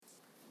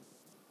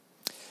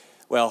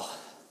Well,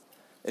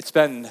 it's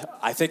been,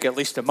 I think, at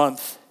least a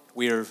month.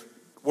 We are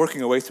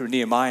working our way through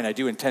Nehemiah, and I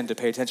do intend to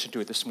pay attention to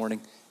it this morning.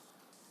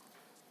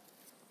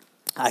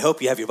 I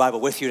hope you have your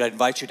Bible with you, and I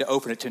invite you to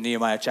open it to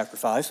Nehemiah chapter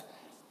 5.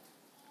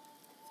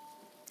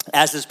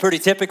 As is pretty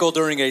typical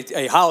during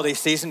a holiday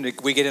season,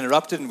 we get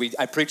interrupted, and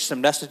I preach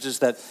some messages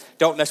that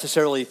don't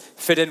necessarily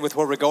fit in with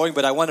where we're going,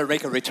 but I want to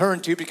make a return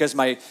to because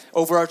my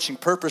overarching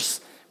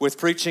purpose with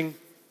preaching,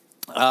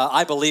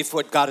 I believe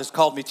what God has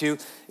called me to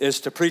is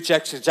to preach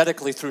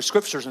exegetically through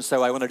scriptures, and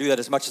so I want to do that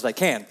as much as I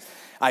can.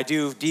 I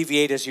do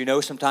deviate, as you know,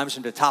 sometimes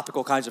into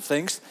topical kinds of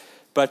things,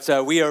 but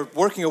we are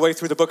working our way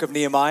through the book of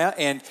Nehemiah,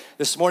 and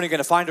this morning we're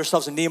going to find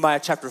ourselves in Nehemiah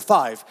chapter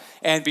 5.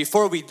 And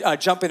before we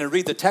jump in and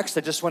read the text,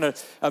 I just want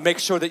to make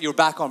sure that you're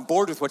back on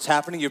board with what's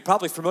happening. You're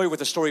probably familiar with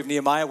the story of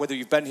Nehemiah, whether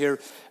you've been here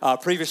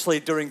previously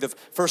during the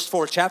first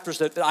 4 chapters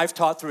that I've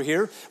taught through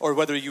here, or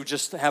whether you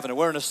just have an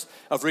awareness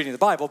of reading the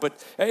Bible.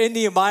 But in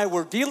Nehemiah,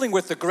 we're dealing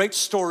with the great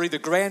story, the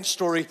grand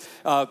story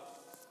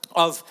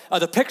of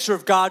the picture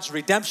of God's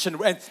redemption.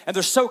 And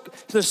there's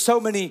so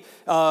many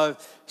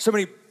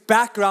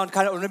background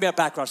kind of, or maybe not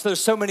background. So there's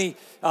so many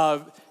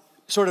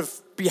sort of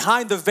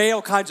behind the veil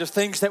kinds of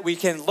things that we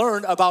can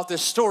learn about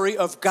this story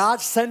of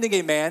God sending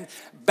a man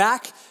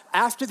back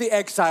after the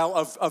exile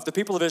of the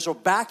people of Israel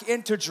back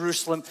into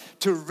Jerusalem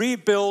to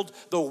rebuild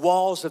the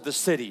walls of the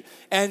city.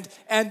 And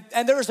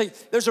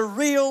there's a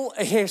real,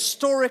 a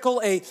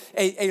historical,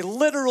 a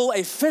literal,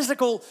 a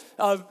physical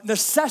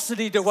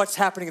necessity to what's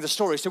happening in the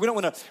story. So we don't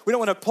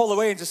want to pull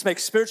away and just make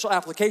spiritual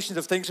applications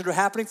of things that are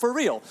happening for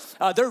real.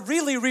 They're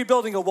really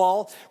rebuilding a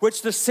wall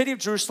which the city of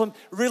Jerusalem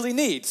really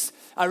needs.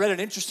 I read an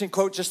interesting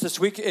quote just this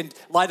week in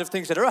light of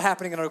things that are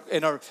happening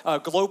in our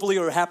globally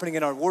or happening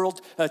in our world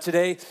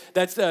today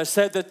that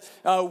said that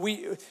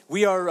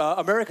we are,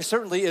 America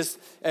certainly is,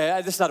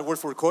 this is not a word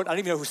for a quote, I don't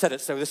even know who said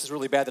it, so this is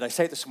really bad that I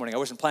say it this morning. I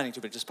wasn't planning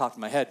to, but it just popped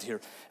in my head here.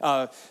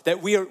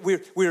 That we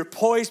are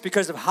poised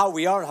because of how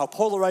we are, how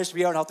polarized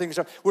we are, and how things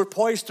are. We're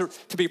poised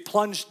to be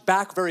plunged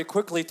back very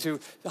quickly to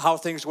how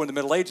things were in the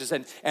Middle Ages.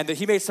 And that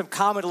he made some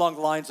comment along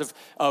the lines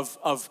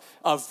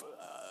of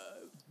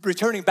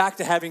returning back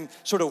to having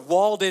sort of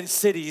walled-in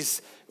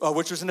cities,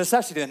 which was a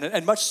necessity,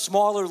 and much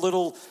smaller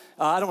little,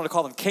 I don't want to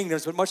call them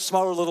kingdoms, but much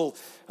smaller little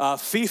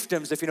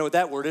fiefdoms, if you know what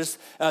that word is,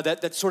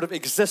 that sort of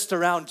exist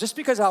around just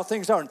because of how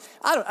things are. And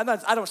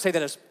I don't say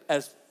that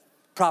as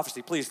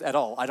prophecy, please, at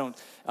all. I don't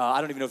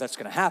even know if that's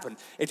going to happen.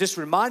 It just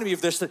reminded me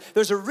of this, that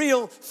there's a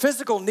real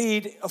physical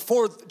need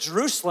for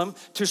Jerusalem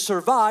to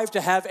survive,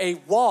 to have a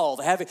wall,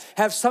 to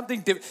have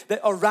something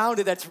around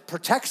it that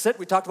protects it.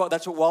 We talked about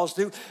that's what walls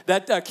do,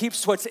 that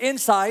keeps what's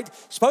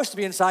supposed to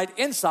be inside,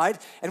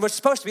 and what's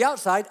supposed to be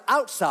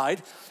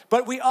outside.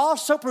 But we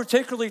also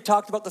particularly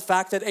talked about the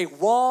fact that a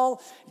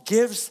wall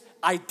gives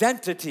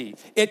identity.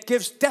 It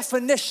gives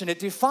definition. It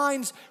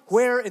defines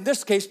where, in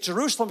this case,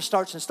 Jerusalem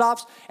starts and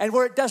stops and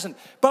where it doesn't.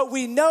 But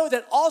we know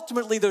that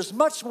ultimately there's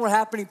much more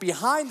happening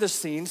behind the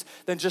scenes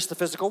than just the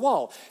physical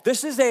wall.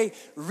 This is a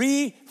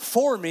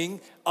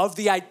reforming of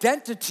the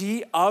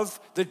identity of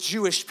the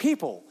Jewish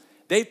people.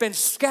 They've been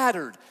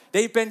scattered.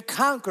 They've been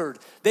conquered.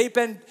 They've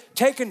been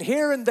taken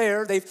here and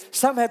there.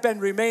 Some have been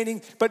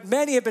remaining, but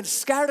many have been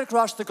scattered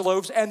across the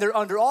globes, and they're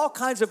under all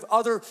kinds of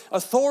other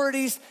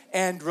authorities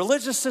and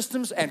religious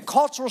systems and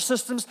cultural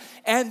systems,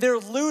 and they're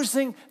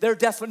losing their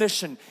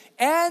definition.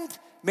 And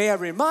may I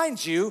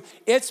remind you,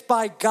 it's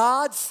by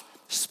God's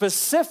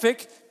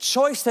specific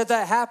choice that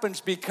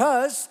happens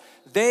because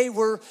they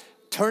were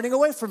turning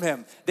away from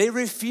him. They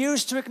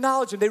refused to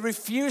acknowledge him. They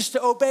refused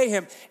to obey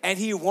him. And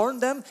he warned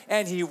them,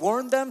 and he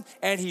warned them,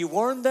 and he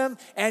warned them,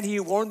 and he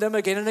warned them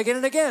again and again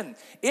and again.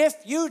 If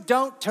you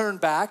don't turn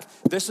back,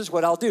 this is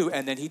what I'll do.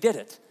 And then he did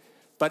it.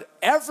 But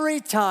every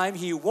time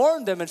he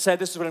warned them and said,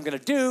 this is what I'm going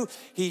to do,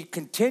 he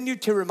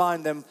continued to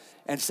remind them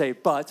and say,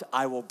 but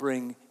I will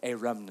bring a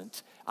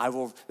remnant.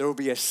 There will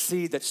be a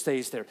seed that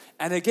stays there.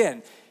 And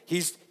again,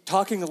 he's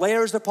talking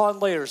layers upon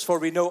layers, for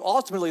we know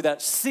ultimately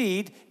that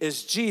seed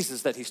is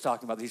Jesus that he's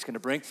talking about, that he's going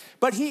to bring.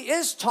 But he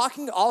is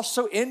talking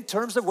also in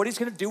terms of what he's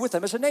going to do with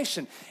them as a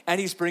nation. And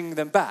he's bringing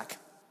them back.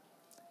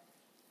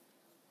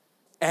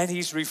 And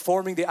he's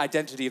reforming the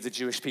identity of the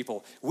Jewish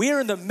people. We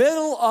are in the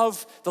middle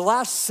of the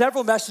last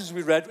several messages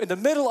we read, in the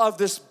middle of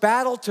this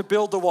battle to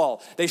build the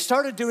wall. They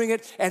started doing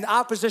it, and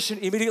opposition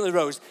immediately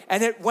rose.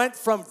 And it went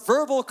from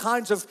verbal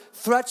kinds of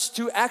threats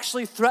to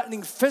actually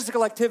threatening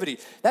physical activity.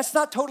 That's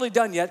not totally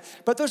done yet,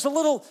 but there's a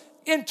little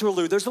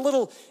interlude. There's a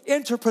little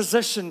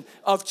interposition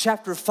of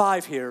chapter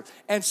 5 here.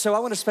 And so I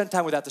want to spend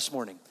time with that this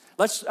morning.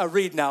 Let's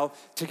read now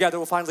together.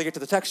 We'll finally get to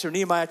the text here,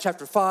 Nehemiah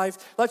chapter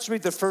 5. Let's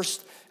read the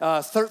first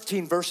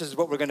 13 verses is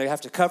what we're going to have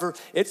to cover.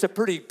 It's a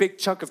pretty big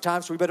chunk of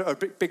time, so a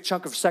big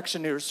chunk of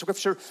section here,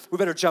 scripture. We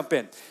better jump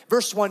in.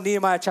 Verse 1,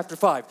 Nehemiah chapter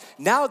 5.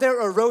 Now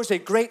there arose a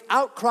great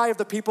outcry of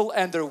the people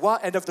and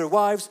of their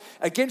wives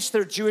against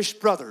their Jewish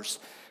brothers.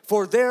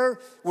 For there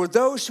were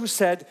those who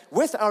said,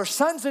 with our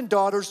sons and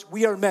daughters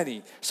we are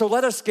many, so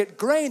let us get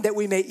grain that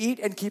we may eat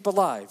and keep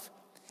alive.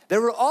 There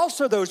were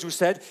also those who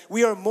said,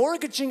 we are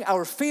mortgaging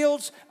our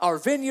fields, our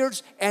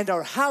vineyards, and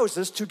our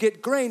houses to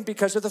get grain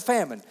because of the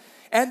famine.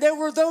 And there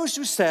were those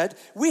who said,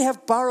 we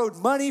have borrowed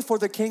money for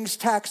the king's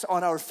tax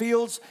on our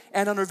fields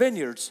and on our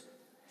vineyards.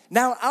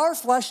 Now our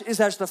flesh is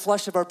as the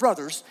flesh of our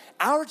brothers,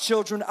 our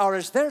children are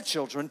as their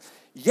children,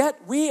 yet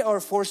we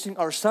are forcing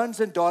our sons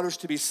and daughters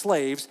to be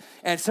slaves,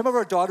 and some of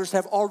our daughters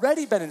have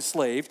already been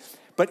enslaved,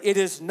 but it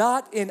is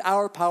not in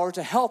our power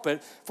to help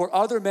it, for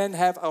other men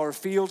have our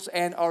fields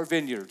and our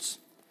vineyards.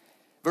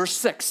 Verse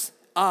 6,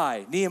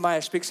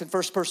 Nehemiah speaks in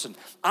first person.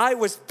 I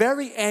was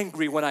very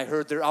angry when I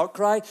heard their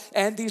outcry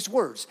and these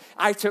words.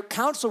 I took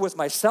counsel with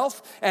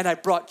myself, and I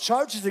brought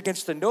charges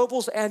against the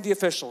nobles and the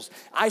officials.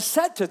 I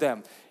said to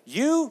them,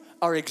 you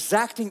are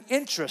exacting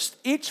interest,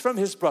 each from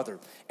his brother.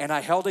 And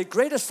I held a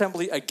great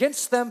assembly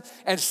against them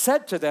and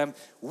said to them,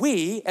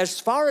 we,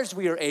 as far as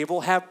we are able,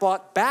 have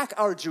bought back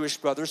our Jewish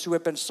brothers who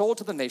have been sold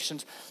to the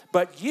nations,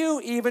 but you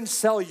even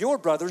sell your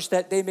brothers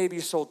that they may be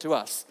sold to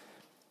us.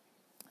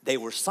 They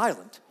were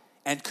silent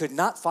and could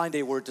not find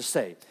a word to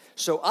say.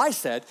 So I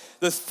said,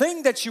 the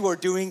thing that you are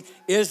doing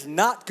is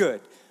not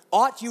good.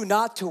 Ought you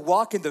not to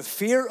walk in the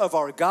fear of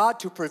our God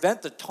to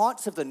prevent the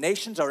taunts of the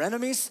nations, our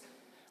enemies?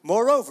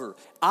 Moreover,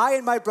 I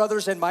and my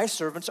brothers and my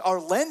servants are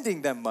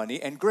lending them money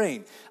and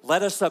grain.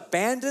 Let us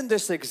abandon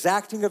this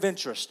exacting of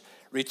interest.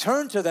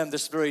 Return to them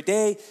this very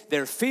day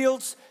their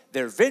fields,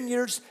 their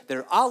vineyards,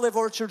 their olive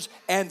orchards,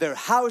 and their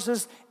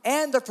houses,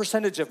 and the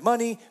percentage of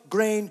money,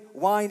 grain,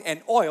 wine,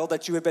 and oil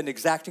that you have been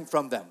exacting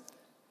from them.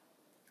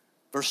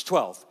 Verse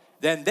 12,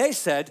 then they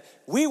said,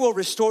 we will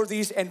restore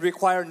these and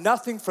require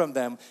nothing from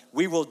them.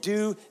 We will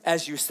do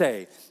as you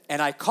say.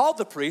 And I called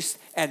the priests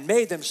and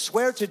made them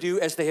swear to do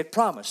as they had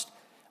promised.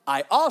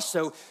 I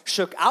also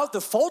shook out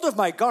the fold of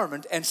my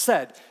garment and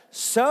said,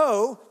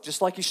 so,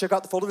 just like he shook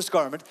out the fold of his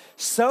garment,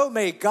 so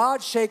may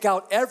God shake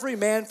out every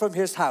man from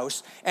his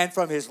house and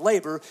from his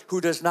labor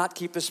who does not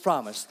keep this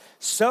promise.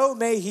 So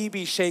may he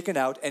be shaken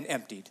out and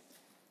emptied.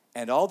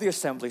 And all the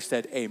assembly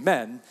said,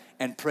 amen,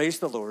 and praised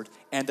the Lord.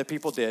 And the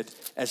people did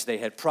as they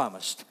had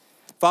promised.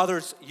 Father,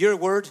 it's your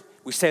word.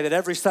 We say that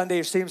every Sunday,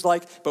 it seems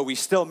like, but we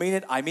still mean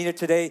it. I mean it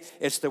today.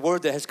 It's the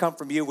word that has come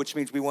from you, which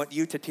means we want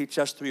you to teach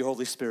us through your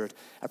Holy Spirit.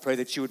 I pray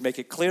that you would make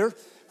it clear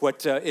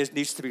what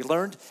needs to be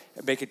learned,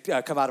 make it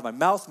come out of my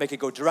mouth, make it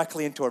go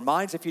directly into our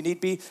minds if you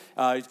need be.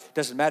 It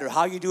doesn't matter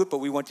how you do it, but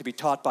we want to be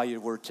taught by your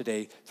word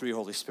today through your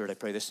Holy Spirit. I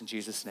pray this in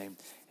Jesus' name.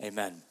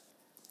 Amen.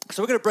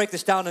 So we're going to break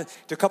this down into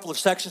a couple of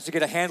sections to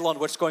get a handle on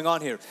what's going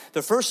on here.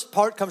 The first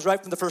part comes right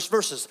from the first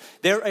verses.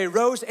 There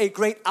arose a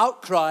great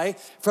outcry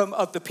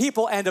of the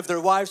people and of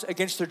their wives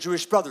against their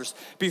Jewish brothers.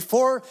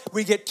 Before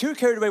we get too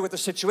carried away with the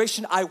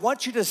situation, I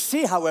want you to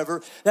see,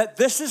 however, that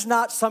this is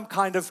not some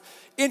kind of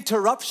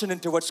interruption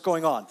into what's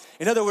going on.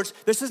 In other words,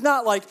 this is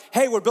not like,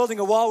 hey, we're building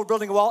a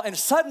wall, and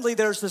suddenly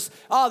there's this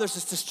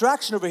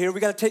distraction over here. We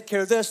got to take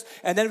care of this,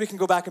 and then we can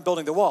go back and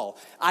building the wall.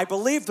 I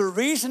believe the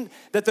reason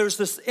that there's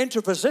this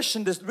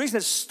interposition, the reason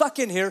it's stuck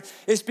in here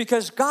is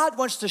because God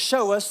wants to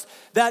show us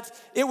that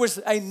it was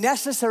a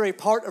necessary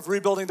part of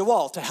rebuilding the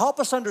wall, to help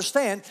us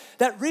understand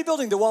that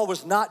rebuilding the wall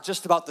was not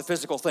just about the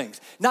physical things,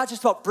 not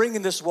just about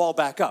bringing this wall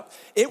back up.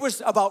 It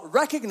was about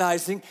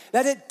recognizing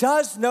that it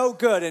does no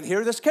good, and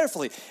hear this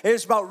carefully, it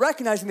is about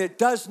recognizing that it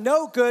does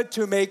no good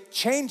to make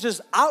changes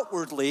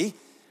outwardly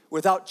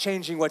without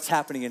changing what's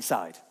happening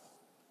inside.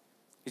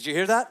 Did you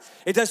hear that?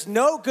 It does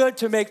no good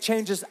to make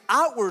changes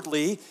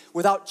outwardly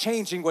without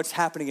changing what's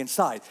happening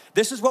inside.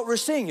 This is what we're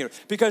seeing here,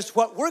 because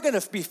what we're going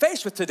to be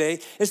faced with today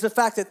is the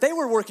fact that they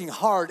were working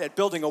hard at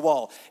building a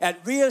wall,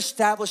 at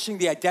reestablishing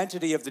the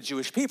identity of the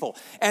Jewish people.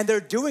 And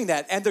they're doing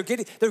that, and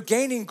they're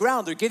gaining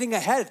ground, they're getting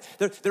ahead.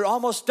 They're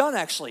almost done,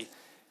 actually.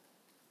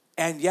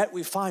 And yet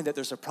we find that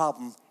there's a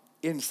problem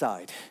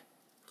inside,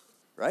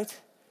 right?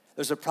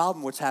 There's a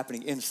problem what's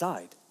happening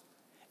inside.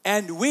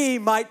 And we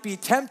might be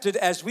tempted,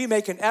 as we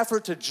make an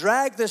effort to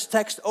drag this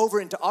text over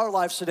into our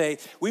lives today,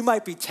 we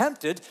might be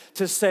tempted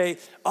to say,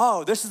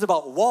 oh, this is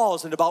about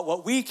walls and about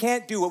what we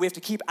can't do, what we have to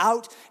keep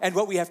out and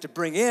what we have to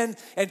bring in.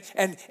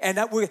 And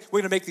that we're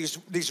going to make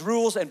these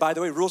rules. And by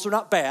the way, rules are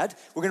not bad.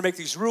 We're going to make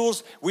these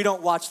rules. We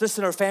don't watch this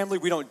in our family.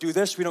 We don't do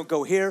this. We don't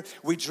go here.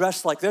 We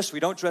dress like this. We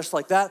don't dress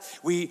like that.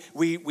 We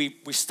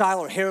style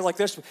our hair like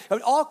this. I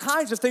mean, all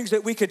kinds of things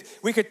that we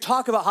could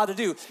talk about how to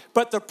do.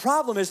 But the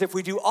problem is, if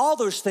we do all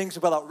those things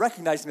without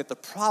recognizing that the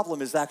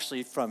problem is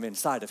actually from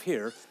inside of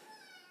here,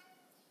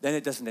 then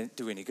it doesn't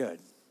do any good.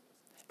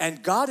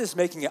 And God is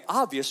making it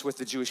obvious with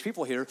the Jewish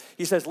people here.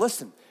 He says,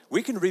 listen,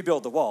 we can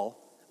rebuild the wall.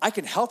 I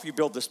can help you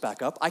build this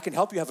back up. I can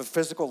help you have a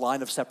physical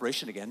line of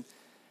separation again.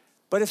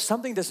 But if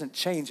something doesn't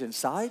change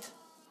inside,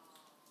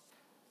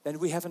 then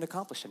we haven't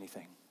accomplished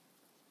anything.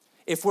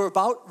 If we're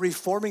about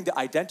reforming the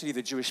identity of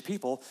the Jewish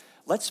people,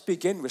 let's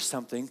begin with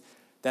something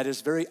that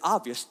is very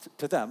obvious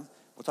to them.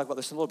 We'll talk about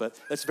this in a little bit.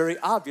 It's very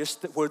obvious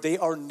that where they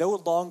are no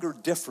longer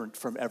different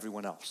from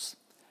everyone else.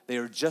 They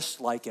are just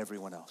like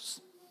everyone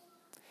else.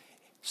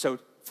 So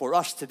for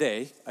us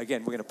today,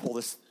 again, we're going to pull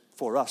this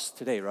for us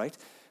today, right?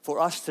 For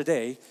us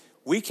today,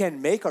 we can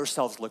make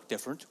ourselves look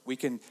different. We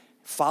can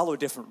follow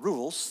different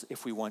rules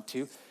if we want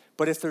to,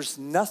 but if there's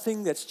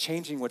nothing that's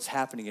changing what's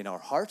happening in our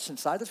hearts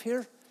inside of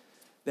here,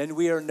 then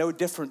we are no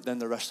different than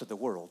the rest of the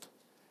world,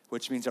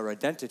 which means our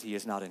identity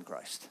is not in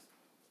Christ.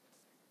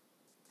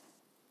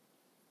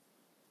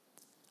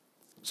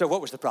 So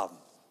what was the problem?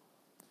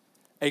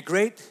 A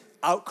great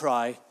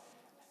outcry,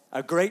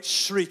 a great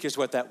shriek is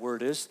what that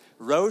word is,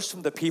 rose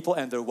from the people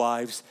and their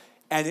wives,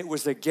 and it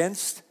was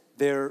against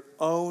their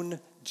own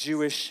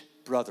Jewish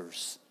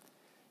brothers.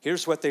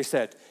 Here's what they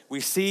said.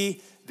 We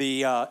see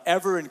the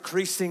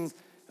ever-increasing,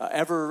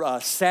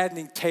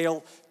 ever-saddening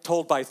tale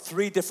told by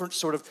three different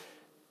sort of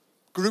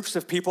groups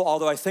of people,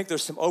 although I think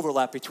there's some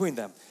overlap between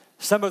them.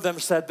 Some of them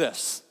said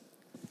this: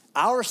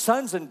 our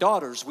sons and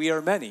daughters, we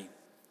are many.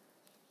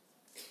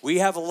 We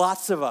have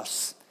lots of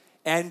us.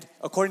 And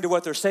according to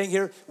what they're saying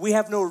here, we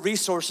have no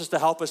resources to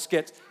help us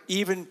get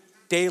even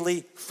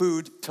daily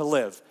food to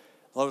live.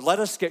 Lord, let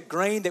us get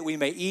grain that we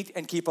may eat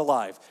and keep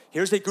alive.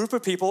 Here's a group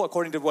of people,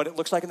 according to what it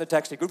looks like in the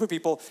text, a group of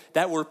people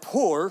that were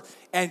poor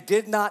and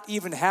did not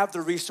even have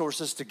the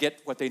resources to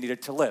get what they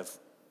needed to live.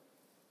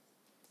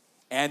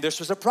 And this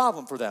was a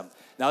problem for them.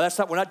 Now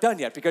we're not done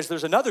yet, because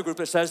there's another group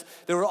that says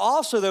there were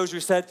also those who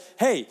said,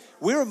 hey,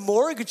 we're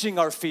mortgaging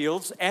our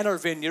fields and our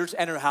vineyards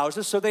and our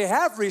houses, so they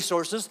have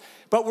resources,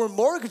 but we're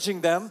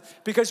mortgaging them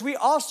because we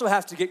also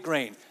have to get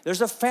grain.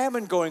 There's a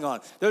famine going on.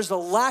 There's a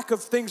lack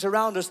of things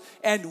around us,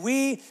 and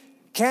we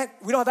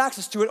don't have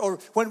access to it, or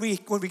when we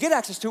get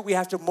access to it, we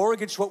have to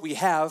mortgage what we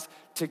have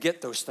to get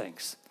those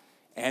things.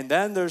 And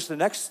then there's the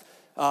next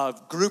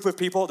group of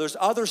people. There's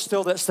others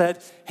still that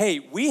said, hey,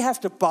 we have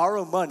to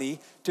borrow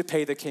money to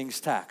pay the king's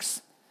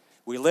tax.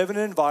 We live in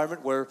an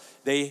environment where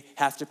they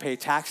have to pay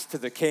tax to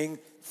the king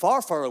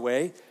far, far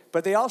away,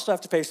 but they also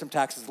have to pay some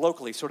taxes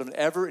locally, sort of an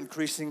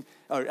ever-increasing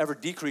or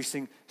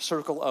ever-decreasing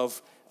circle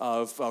of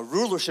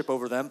rulership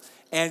over them.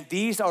 And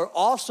these are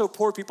also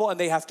poor people, and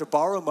they have to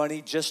borrow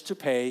money just to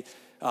pay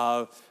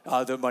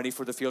the money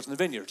for the fields and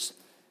the vineyards.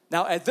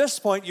 Now, at this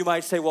point, you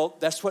might say, well,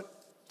 that's what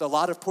a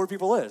lot of poor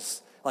people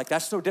is. Like,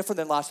 that's no different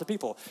than lots of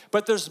people.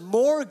 But there's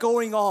more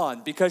going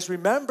on, because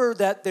remember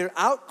that their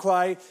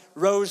outcry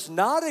rose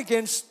not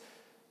against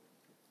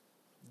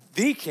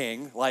the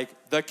king, like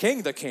the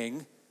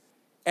king,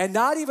 and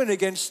not even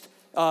against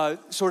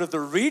sort of the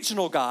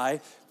regional guy,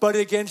 but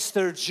against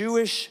their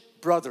Jewish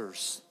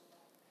brothers.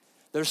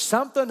 There's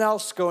something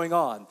else going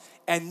on.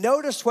 And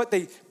notice what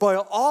they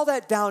boil all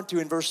that down to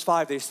in verse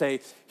 5. They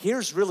say,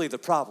 here's really the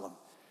problem.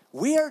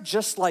 We are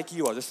just like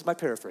you are. This is my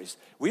paraphrase.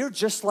 We are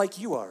just like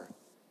you are.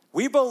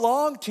 We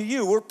belong to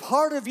you. We're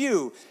part of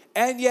you.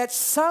 And yet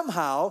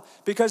somehow,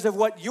 because of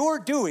what you're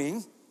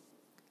doing,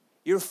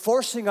 you're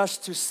forcing us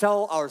to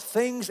sell our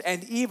things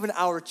and even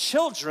our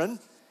children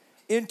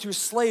into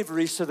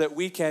slavery so that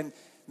we can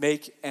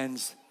make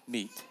ends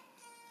meet.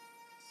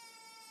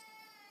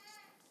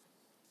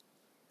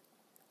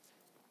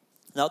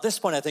 Now, at this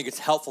point, I think it's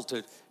helpful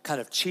to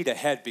kind of cheat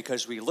ahead,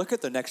 because we look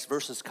at the next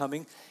verses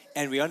coming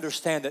and we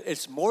understand that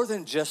it's more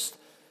than just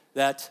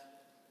that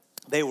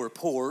they were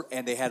poor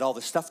and they had all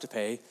the stuff to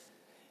pay.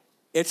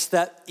 It's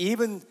that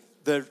even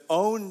their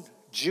own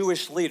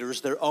Jewish leaders,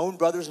 their own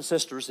brothers and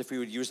sisters, if we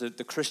would use the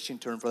Christian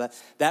term for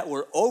that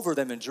were over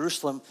them in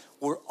Jerusalem,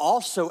 were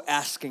also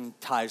asking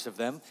tithes of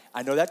them.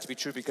 I know that to be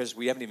true because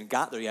we haven't even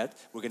got there yet.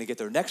 We're going to get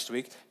there next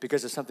week,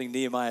 because it's something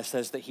Nehemiah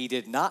says that he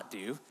did not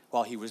do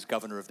while he was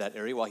governor of that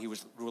area, while he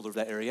was ruler of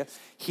that area.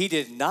 He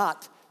did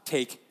not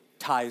take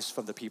tithes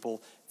from the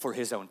people for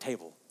his own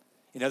table.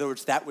 In other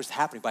words, that was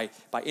happening.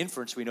 By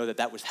inference, we know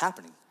that was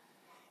happening.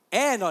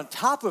 And on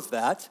top of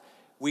that,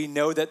 we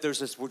know that there's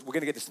this, we're going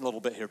to get this in a little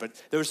bit here, but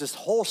there was this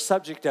whole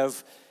subject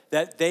of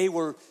that they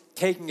were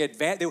taking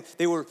advantage,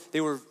 they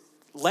were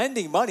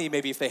lending money,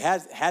 maybe if they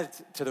had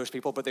to those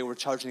people, but they were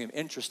charging them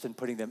interest and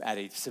putting them at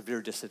a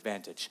severe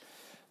disadvantage.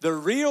 The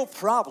real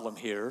problem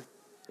here,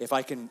 if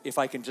I can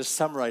just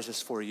summarize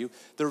this for you,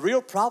 the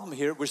real problem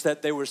here was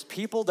that there was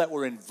people that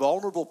were in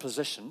vulnerable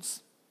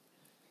positions,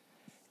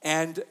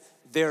 and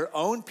their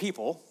own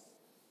people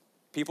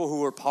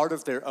who were part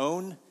of their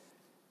own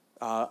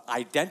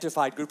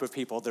identified group of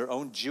people, their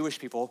own Jewish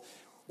people,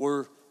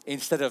 were,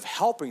 instead of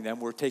helping them,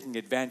 were taking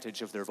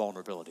advantage of their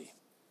vulnerability.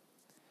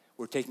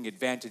 Were taking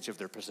advantage of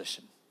their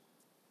position.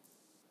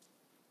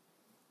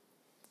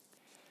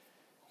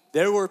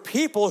 There were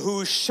people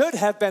who should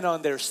have been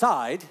on their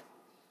side,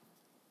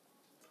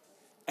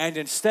 and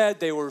instead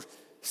they were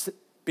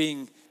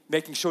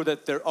making sure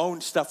that their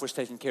own stuff was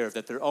taken care of,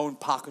 that their own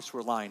pockets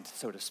were lined,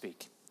 so to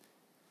speak.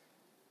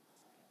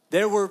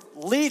 There were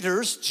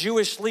leaders,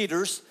 Jewish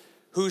leaders,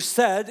 who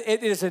said,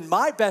 it is in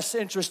my best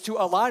interest to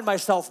align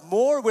myself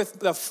more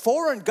with the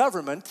foreign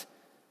government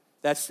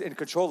that's in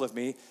control of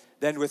me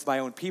than with my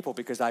own people,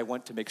 because I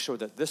want to make sure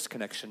that this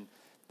connection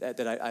that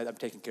I'm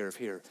taking care of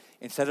here,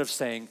 instead of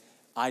saying,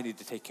 I need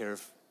to take care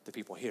of the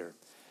people here.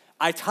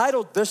 I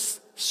titled this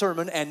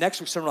sermon, and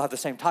next week's sermon will have the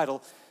same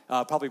title,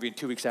 probably be in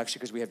 2 weeks actually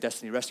because we have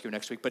Destiny Rescue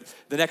next week. But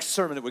the next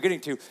sermon that we're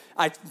getting to,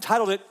 I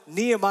entitled it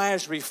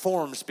Nehemiah's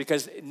Reforms,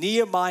 because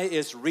Nehemiah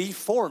is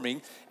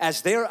reforming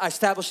as they're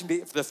establishing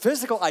the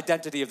physical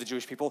identity of the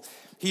Jewish people.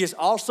 He is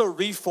also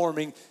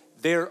reforming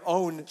their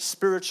own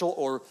spiritual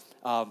or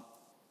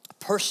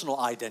personal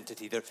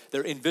identity,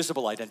 their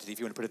invisible identity, if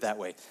you want to put it that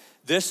way.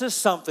 This is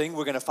something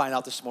we're going to find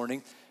out this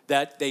morning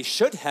that they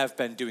should have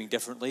been doing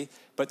differently,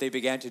 but they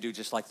began to do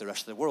just like the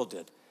rest of the world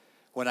did.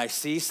 When I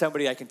see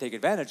somebody I can take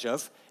advantage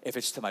of, if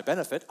it's to my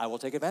benefit, I will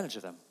take advantage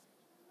of them.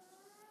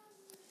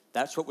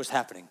 That's what was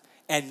happening.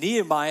 And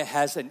Nehemiah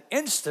has an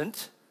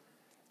instant,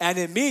 an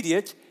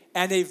immediate,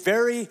 and a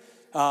very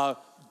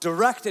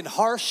direct and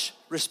harsh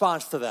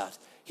response to that.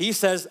 He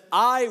says,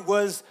 I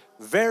was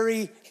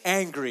very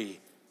angry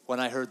when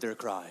I heard their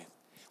cry.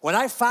 When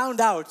I found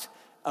out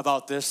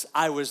about this,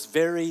 I was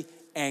very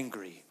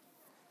angry.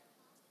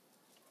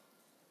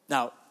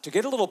 Now, to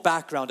get a little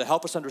background to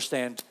help us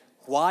understand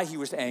why he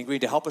was angry,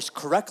 to help us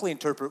correctly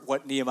interpret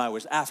what Nehemiah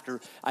was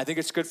after, I think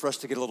it's good for us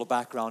to get a little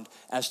background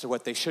as to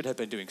what they should have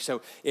been doing.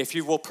 So if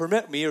you will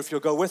permit me, or if you'll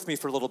go with me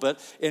for a little bit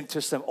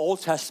into some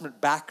Old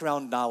Testament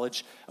background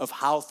knowledge of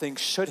how things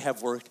should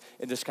have worked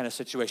in this kind of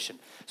situation.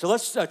 So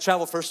let's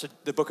travel first to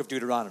the book of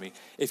Deuteronomy.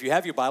 If you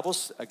have your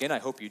Bibles, again, I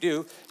hope you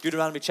do,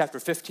 Deuteronomy chapter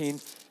 15,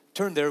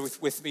 turn there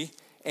with me.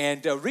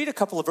 And read a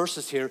couple of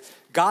verses here.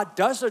 God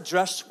does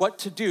address what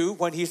to do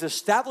when he's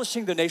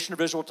establishing the nation of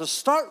Israel to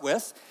start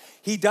with.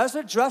 He does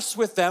address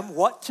with them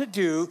what to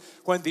do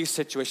when these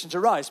situations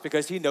arise,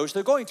 because he knows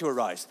they're going to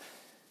arise.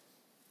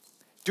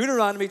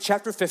 Deuteronomy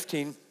chapter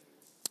 15,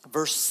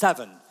 verse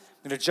 7. I'm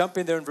going to jump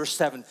in there in verse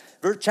 7.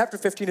 Chapter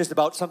 15 is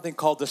about something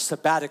called the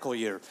sabbatical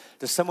year.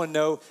 Does someone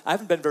know? I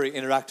haven't been very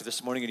interactive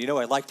this morning, and you know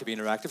I like to be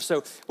interactive.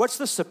 So what's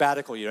the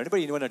sabbatical year?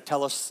 Anybody want to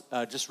tell us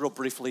just real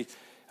briefly,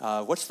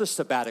 what's the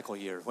sabbatical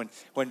year?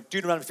 When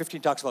Deuteronomy 15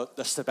 talks about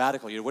the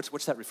sabbatical year,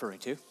 what's that referring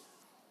to?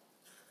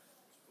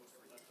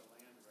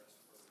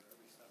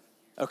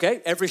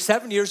 Okay, every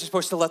 7 years you're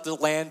supposed to let the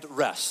land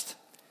rest.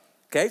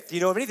 Okay, do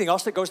you know of anything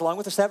else that goes along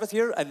with the Sabbath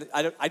year? And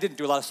I didn't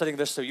do a lot of studying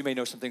this, so you may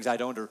know some things I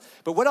don't.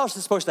 But what else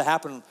is supposed to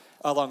happen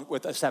along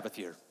with a Sabbath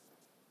year?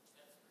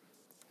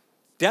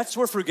 Debts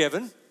were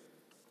forgiven.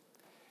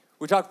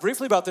 We talked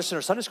briefly about this in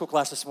our Sunday school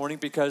class this morning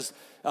because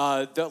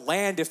the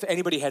land, if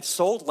anybody had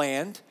sold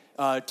land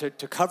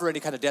to cover any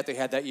kind of debt they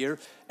had that year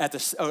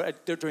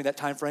during that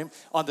time frame,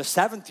 on the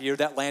 7th year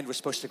that land was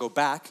supposed to go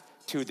back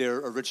to the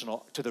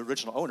original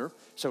owner.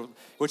 So,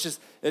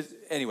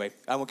 anyway,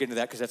 I won't get into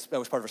that because that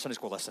was part of our Sunday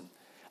school lesson.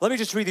 Let me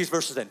just read these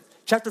verses then.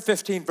 Chapter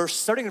 15,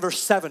 starting in verse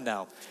 7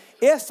 now.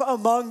 If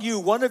among you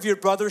one of your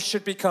brothers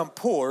should become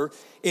poor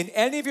in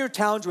any of your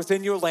towns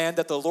within your land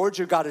that the Lord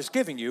your God is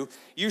giving you,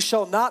 you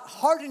shall not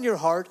harden your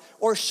heart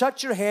or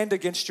shut your hand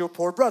against your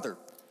poor brother.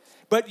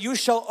 But you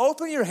shall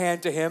open your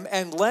hand to him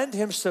and lend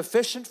him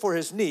sufficient for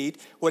his need,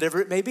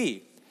 whatever it may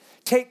be.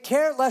 Take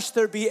care lest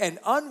there be an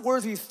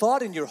unworthy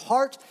thought in your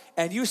heart,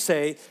 and you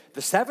say, the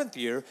 7th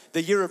year,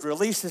 the year of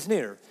release is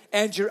near,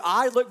 and your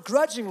eye look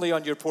grudgingly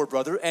on your poor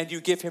brother, and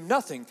you give him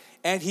nothing,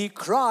 and he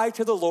cry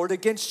to the Lord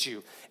against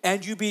you,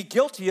 and you be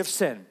guilty of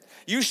sin.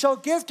 You shall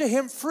give to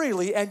him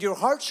freely, and your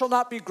heart shall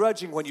not be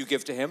grudging when you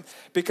give to him,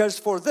 because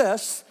for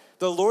this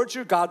the Lord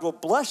your God will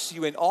bless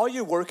you in all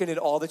your work and in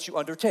all that you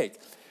undertake.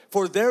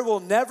 For there will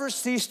never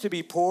cease to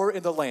be poor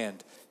in the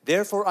land.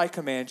 Therefore I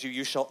command you,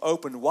 you shall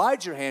open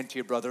wide your hand to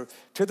your brother,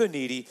 to the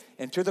needy,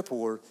 and to the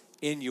poor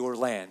in your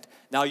land.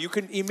 Now you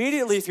can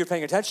immediately, if you're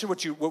paying attention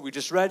to what we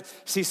just read,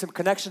 see some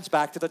connections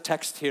back to the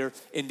text here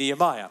in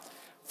Nehemiah.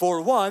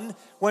 For one,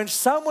 when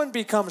someone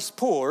becomes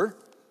poor,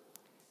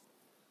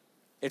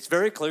 it's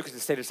very clear, because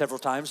it's stated several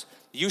times,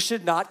 you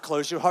should not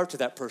close your heart to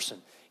that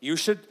person. You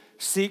should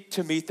seek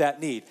to meet that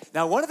need.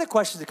 Now, one of the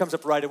questions that comes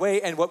up right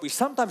away, and what we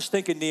sometimes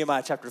think in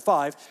Nehemiah chapter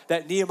 5,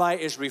 that Nehemiah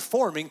is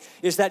reforming,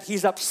 is that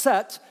he's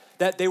upset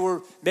that they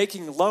were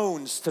making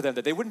loans to them,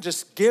 that they wouldn't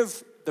just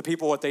give the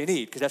people what they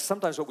need, because that's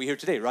sometimes what we hear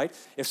today, right?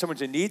 If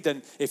someone's in need,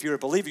 then if you're a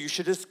believer, you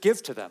should just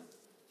give to them.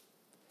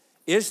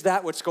 Is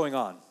that what's going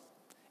on?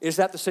 Is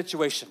that the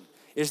situation?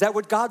 Is that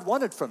what God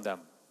wanted from them?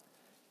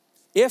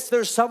 If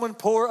there's someone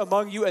poor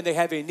among you and they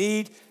have a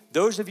need,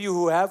 those of you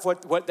who have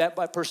what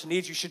that person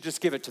needs, you should just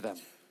give it to them.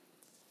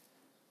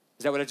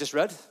 Is that what I just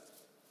read?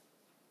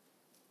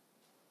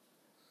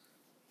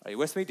 Are you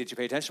with me? Did you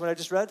pay attention to what I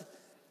just read?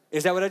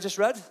 Is that what I just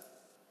read?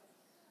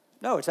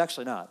 No, it's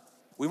actually not.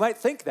 We might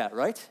think that,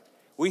 right?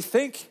 We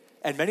think,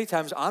 and many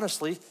times,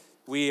 honestly,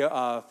 we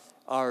are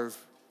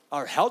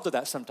held to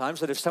that sometimes,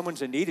 that if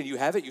someone's in need and you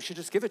have it, you should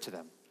just give it to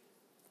them.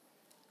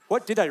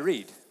 What did I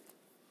read?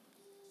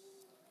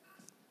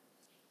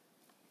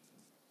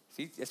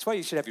 See, that's why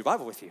you should have your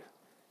Bible with you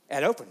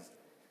and open,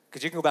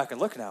 because you can go back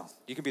and look now.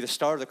 You can be the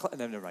star of the class.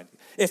 No, never mind.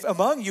 If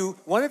among you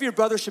one of your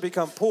brothers should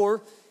become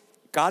poor,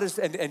 God is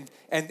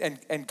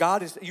and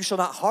God is. You shall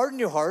not harden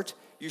your heart,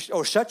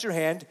 or shut your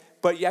hand.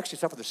 But you actually,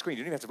 it's up on the screen.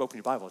 You don't even have to open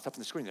your Bible. It's up on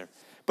the screen there.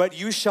 But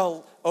you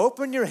shall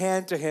open your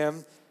hand to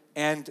him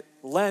and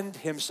lend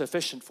him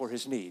sufficient for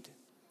his need.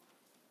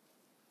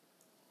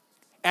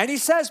 And he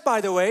says,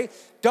 by the way,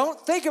 don't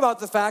think about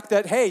the fact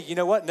that, hey, you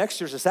know what, next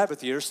year's a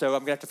Sabbath year, so I'm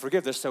going to have to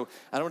forgive this, so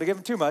I don't want to give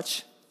him too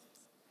much.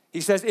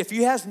 He says, if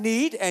he has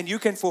need and you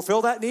can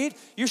fulfill that need,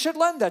 you should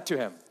lend that to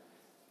him.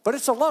 But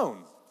it's a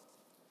loan.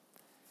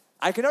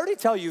 I can already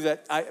tell you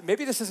that,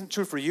 maybe this isn't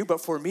true for you,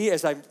 but for me,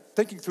 as I'm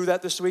thinking through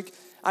that this week,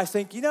 I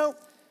think,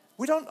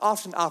 we don't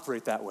often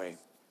operate that way.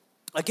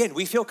 Again,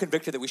 we feel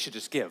convicted that we should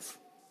just give.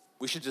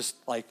 We should just,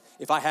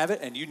 if I have it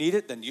and you need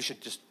it, then you should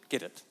just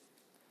get it.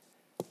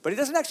 But he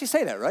doesn't actually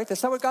say that, right?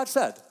 That's not what God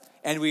said.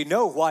 And we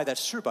know why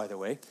that's true, by the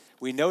way.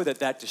 We know that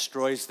that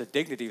destroys the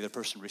dignity of the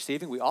person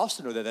receiving. We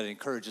also know that that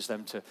encourages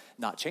them to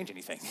not change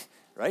anything,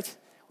 right?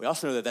 We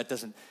also know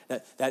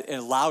that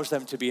allows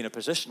them to be in a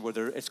position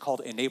where it's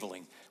called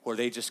enabling, where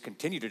they just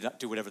continue to not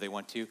do whatever they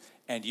want to,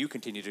 and you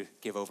continue to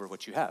give over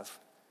what you have.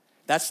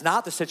 That's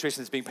not the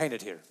situation that's being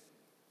painted here.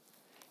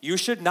 You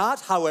should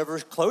not, however,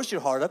 close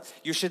your heart up.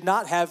 You should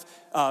not have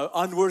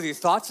unworthy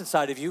thoughts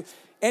inside of you.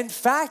 In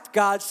fact,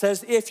 God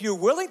says, if you're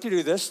willing to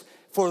do this,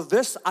 for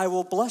this I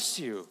will bless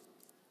you.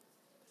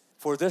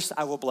 For this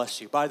I will bless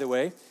you. By the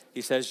way,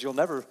 he says you'll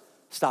never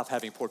stop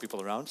having poor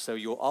people around, so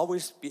you'll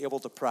always be able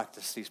to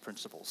practice these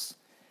principles.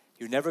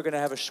 You're never going to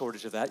have a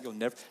shortage of that.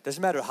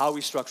 Doesn't matter how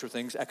we structure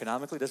things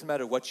economically, doesn't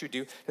matter what you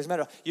do, doesn't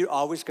matter, you're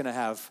always going to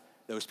have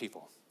those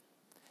people.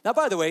 Now,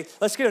 by the way,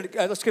 let's get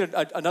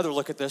another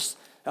look at this.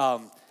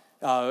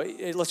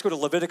 Let's go to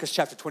Leviticus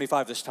chapter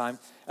 25 this time.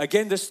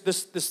 Again,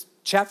 this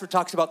chapter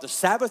talks about the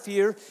Sabbath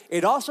year.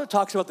 It also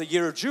talks about the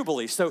year of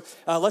Jubilee. So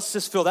let's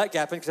just fill that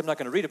gap in because I'm not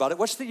going to read about it.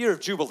 What's the year of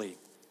Jubilee?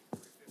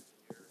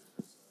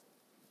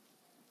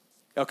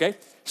 Okay,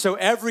 so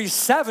every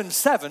 7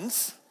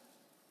 sevens,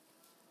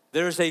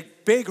 there's a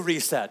big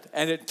reset,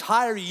 an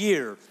entire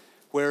year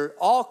where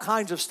all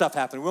kinds of stuff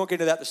happen. We won't get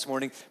into that this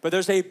morning, but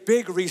there's a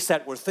big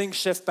reset where things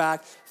shift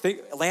back,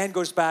 land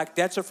goes back,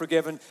 debts are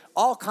forgiven,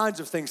 all kinds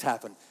of things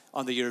happen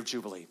on the year of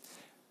Jubilee.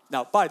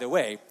 Now, by the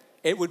way,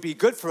 it would be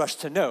good for us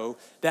to know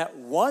that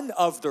one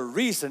of the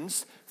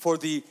reasons for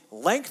the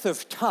length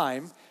of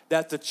time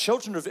that the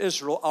children of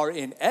Israel are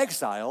in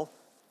exile,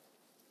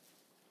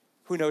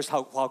 who knows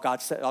how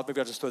God said, maybe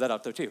I'll just throw that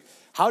out there too.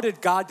 How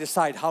did God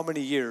decide how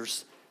many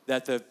years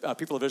that the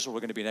people of Israel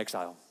were going to be in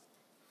exile?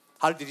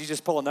 Did he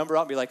just pull a number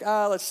out and be like,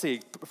 let's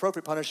see,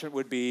 appropriate punishment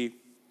would be,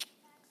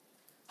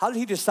 how did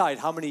he decide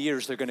how many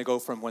years they're going to go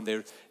from when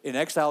they're in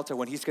exile to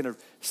when he's going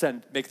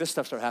to make this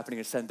stuff start happening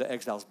and send the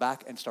exiles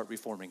back and start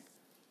reforming?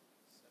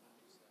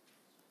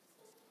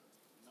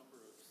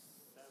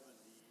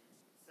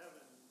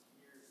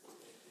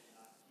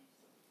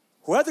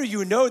 Whether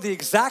you know the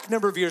exact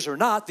number of years or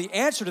not, the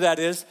answer to that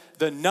is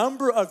the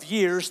number of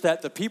years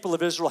that the people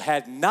of Israel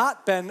had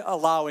not been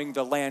allowing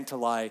the land to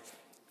lie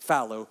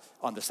fallow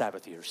on the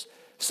Sabbath years.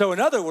 So in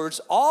other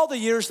words, all the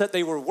years that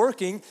they were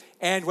working,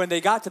 and when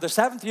they got to the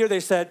 7th year,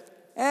 they said,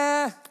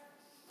 I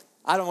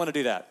don't want to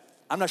do that.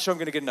 I'm not sure I'm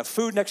going to get enough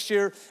food next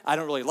year. I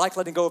don't really like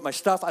letting go of my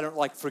stuff. I don't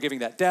like forgiving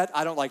that debt.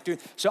 I don't like doing,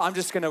 so I'm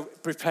just going to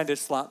pretend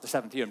it's not the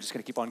 7th year. I'm just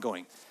going to keep on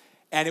going.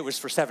 And it was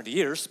for 70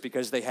 years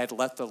because they had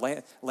let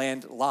the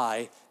land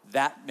lie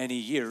that many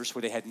years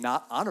where they had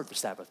not honored the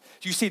Sabbath.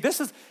 So you see,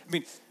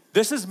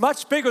 this is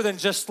much bigger than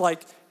just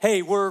like,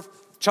 hey, we're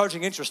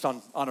charging interest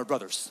on our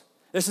brothers.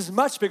 This is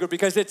much bigger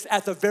because it's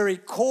at the very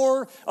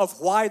core of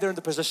why they're in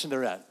the position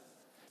they're at.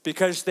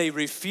 Because they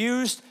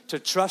refused to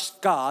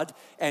trust God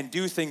and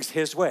do things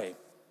his way.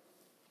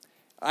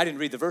 I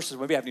didn't read the verses.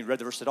 Maybe I haven't even read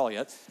the verse at all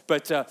yet.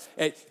 But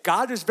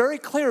God is very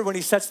clear when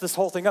he sets this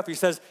whole thing up. He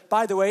says,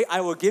 by the way,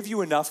 I will give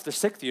you enough the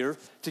 6th year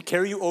to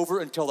carry you over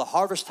until the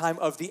harvest time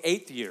of the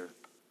 8th year.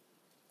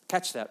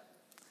 Catch that.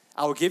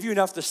 I will give you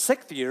enough the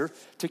 6th year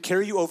to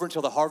carry you over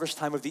until the harvest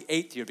time of the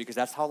 8th year, because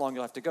that's how long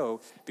you'll have to go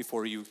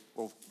before you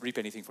will reap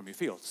anything from your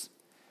fields.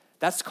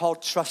 That's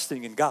called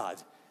trusting in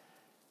God.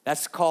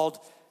 That's called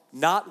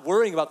not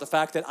worrying about the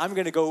fact that I'm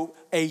going to go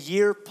a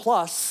year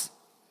plus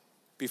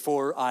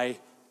before I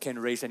can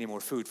raise any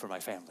more food for my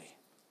family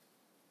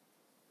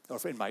or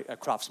in my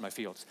crops in my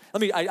fields.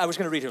 I was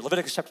going to read here,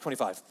 Leviticus chapter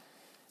 25.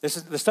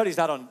 The study's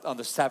not on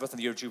the Sabbath and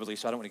the year of Jubilee,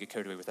 so I don't want to get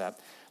carried away with that.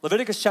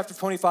 Leviticus chapter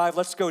 25,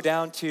 let's go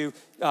down to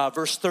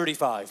verse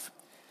 35.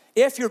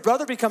 If your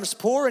brother becomes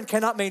poor and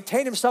cannot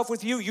maintain himself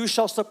with you, you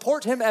shall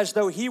support him as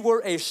though he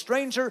were a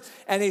stranger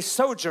and a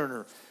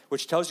sojourner,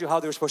 which tells you how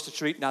they were supposed to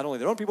treat not only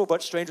their own people,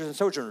 but strangers and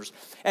sojourners.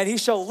 And he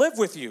shall live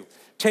with you.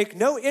 Take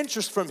no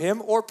interest from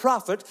him or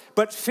profit,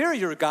 but fear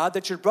your God,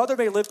 that your brother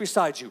may live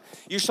beside you.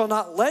 You shall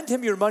not lend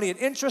him your money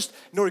at interest,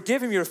 nor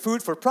give him your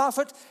food for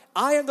profit.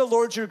 I am the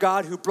Lord your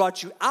God, who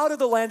brought you out of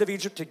the land of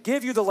Egypt to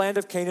give you the land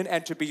of Canaan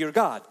and to be your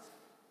God.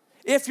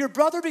 If your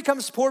brother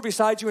becomes poor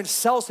beside you and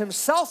sells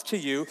himself to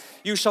you,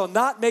 you shall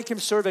not make him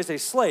serve as a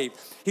slave.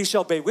 He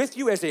shall be with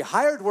you as a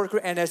hired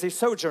worker and as a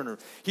sojourner.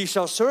 He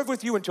shall serve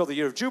with you until the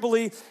year of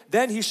Jubilee.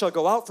 Then he shall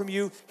go out from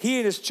you, he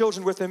and his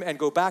children with him, and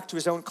go back to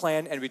his own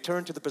clan and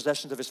return to the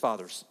possessions of his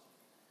fathers.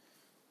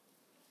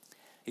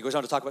 He goes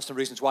on to talk about some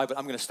reasons why, but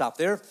I'm going to stop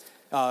there.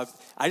 I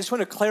just want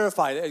to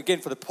clarify,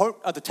 again, for the part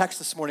of the text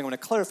this morning, I want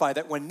to clarify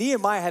that when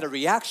Nehemiah had a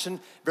reaction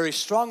very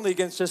strongly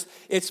against this,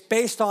 it's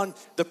based on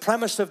the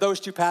premise of those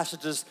two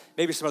passages,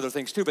 maybe some other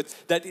things too, but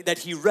that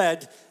he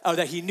read,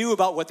 that he knew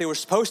about what they were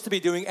supposed to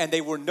be doing and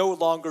they were no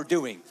longer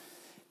doing.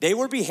 They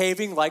were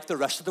behaving like the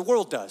rest of the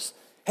world does.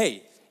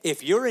 Hey,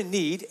 if you're in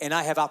need and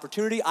I have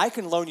opportunity, I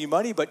can loan you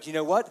money, but you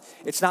know what?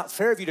 It's not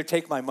fair of you to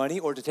take my money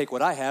or to take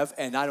what I have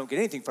and I don't get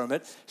anything from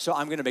it, so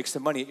I'm going to make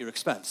some money at your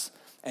expense.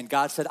 And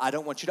God said, I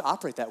don't want you to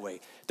operate that way.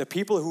 The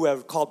people who are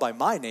called by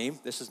my name,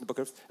 this is in the book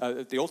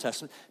of the Old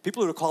Testament,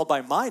 people who are called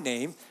by my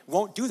name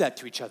won't do that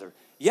to each other.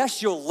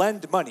 Yes, you'll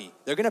lend money.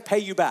 They're going to pay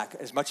you back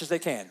as much as they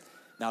can.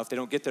 Now, if they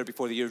don't get there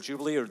before the year of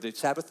Jubilee or the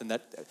Sabbath, then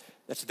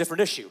that's a different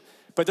issue.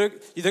 But they're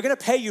going to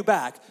pay you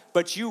back,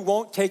 but you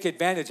won't take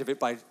advantage of it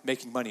by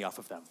making money off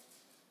of them.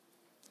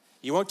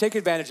 You won't take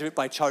advantage of it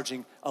by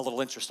charging a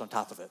little interest on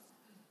top of it.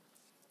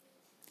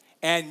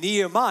 And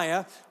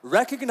Nehemiah,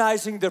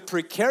 recognizing the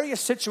precarious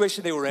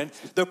situation they were in,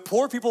 the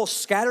poor people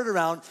scattered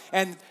around,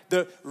 and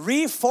the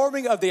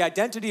reforming of the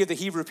identity of the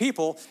Hebrew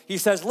people, he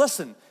says,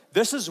 listen,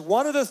 this is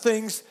one of the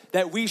things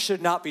that we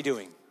should not be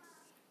doing.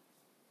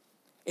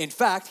 In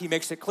fact, he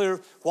makes it clear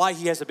why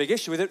he has a big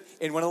issue with it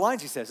in one of the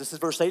lines he says. This is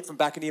verse 8 from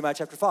back in Nehemiah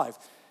chapter 5.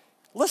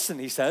 Listen,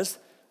 he says,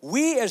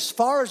 we, as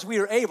far as we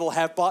are able,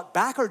 have bought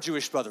back our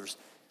Jewish brothers.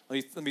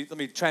 Let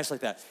me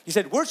translate that. He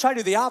said, we're trying to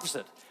do the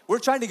opposite. We're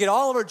trying to get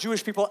all of our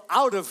Jewish people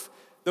out of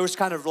those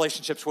kind of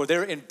relationships where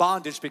they're in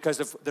bondage because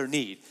of their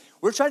need.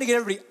 We're trying to get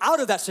everybody out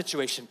of that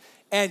situation,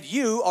 and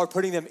you are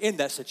putting them in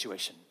that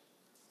situation.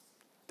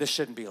 This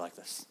shouldn't be like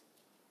this.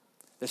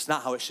 That's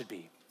not how it should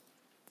be.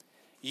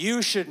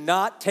 You should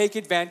not take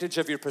advantage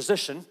of your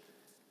position,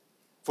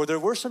 for there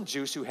were some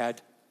Jews who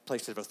had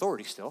places of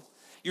authority still.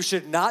 You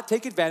should not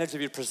take advantage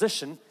of your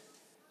position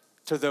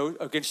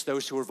against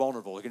those who are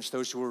vulnerable, against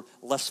those who are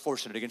less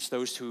fortunate, against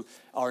those who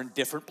are in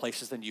different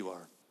places than you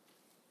are.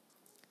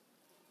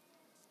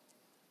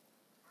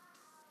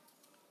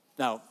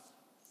 Now,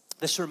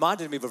 this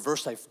reminded me of a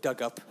verse I've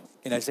dug up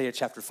in Isaiah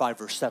chapter 5,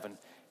 verse 7,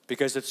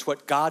 because it's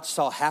what God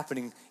saw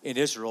happening in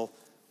Israel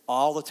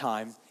all the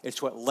time.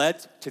 It's what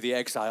led to the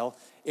exile.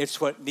 It's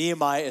what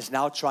Nehemiah is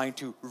now trying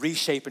to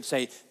reshape and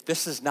say,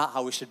 this is not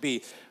how we should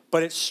be.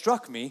 But it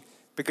struck me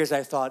because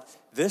I thought,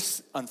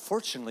 this,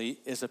 unfortunately,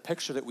 is a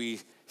picture that we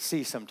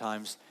see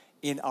sometimes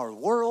in our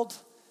world.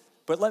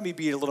 But let me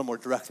be a little more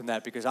direct than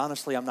that, because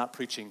honestly, I'm not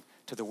preaching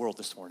to the world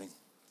this morning.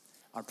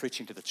 I'm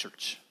preaching to the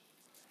church.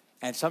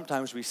 And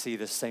sometimes we see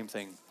this same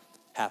thing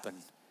happen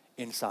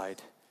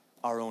inside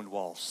our own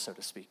walls, so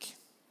to speak.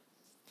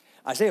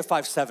 Isaiah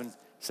 5:7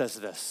 says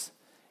this,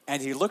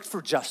 and he looked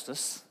for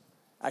justice.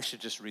 I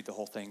should just read the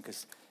whole thing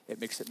because it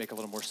makes it make a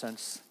little more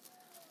sense.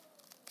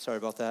 Sorry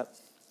about that.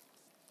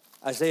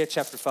 Isaiah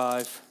chapter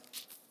 5,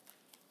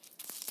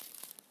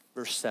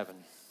 verse 7.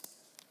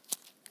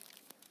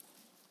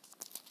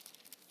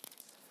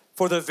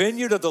 For the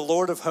vineyard of the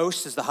Lord of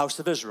hosts is the house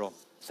of Israel.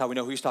 That's how we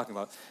know who he's talking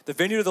about. The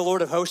vineyard of the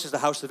Lord of hosts is the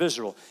house of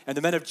Israel, and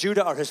the men of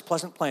Judah are his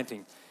pleasant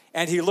planting.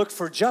 And he looked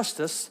for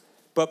justice,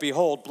 but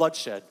behold,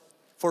 bloodshed.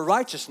 For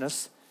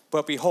righteousness,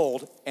 but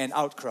behold, an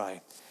outcry.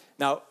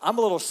 Now, I'm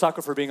a little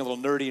sucker for being a little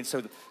nerdy, and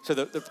so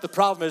the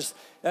problem is,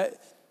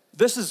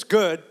 this is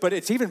good, but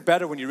it's even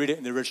better when you read it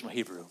in the original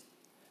Hebrew,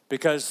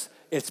 because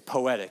it's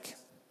poetic.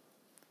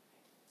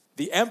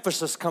 The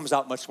emphasis comes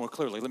out much more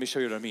clearly. Let me show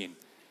you what I mean.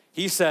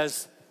 He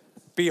says,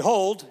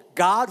 behold,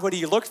 God, what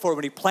he looked for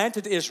when he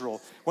planted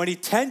Israel, when he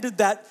tended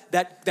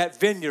that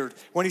vineyard,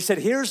 when he said,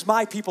 here's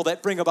my people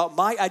that bring about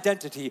my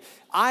identity,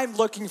 I'm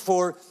looking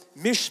for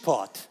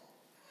mishpat,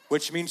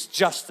 which means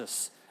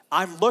justice.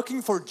 I'm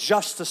looking for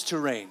justice to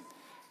reign.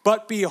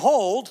 But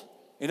behold,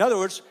 in other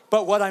words,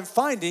 but what I'm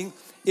finding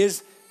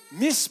is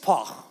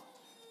mispah,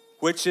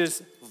 which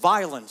is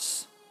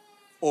violence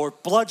or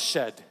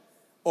bloodshed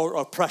or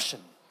oppression.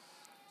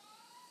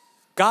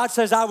 God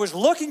says, I was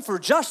looking for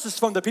justice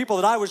from the people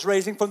that I was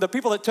raising, from the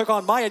people that took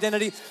on my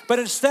identity, but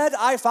instead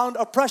I found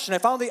oppression. I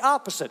found the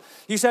opposite.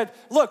 He said,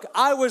 look,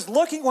 I was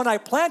looking when I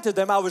planted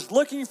them, I was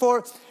looking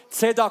for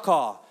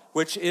tzedakah,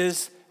 which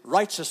is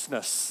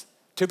righteousness,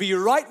 to be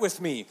right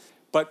with me.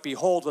 But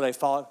behold, what I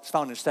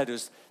found instead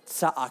is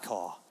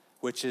tza'akah,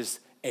 which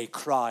is a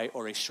cry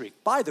or a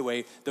shriek. By the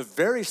way, the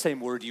very same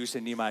word used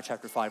in Nehemiah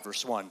chapter 5,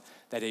 verse 1,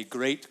 that a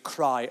great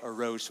cry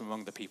arose from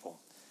among the people.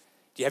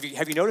 Have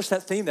you noticed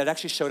that theme? That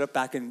actually showed up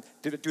back in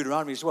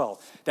Deuteronomy as well.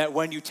 That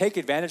when you take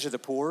advantage of the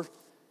poor,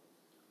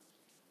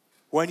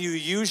 when you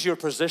use your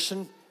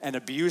position and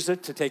abuse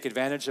it to take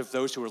advantage of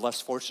those who are less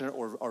fortunate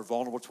or are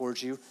vulnerable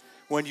towards you,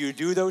 when you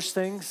do those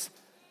things,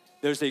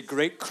 there's a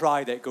great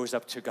cry that goes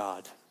up to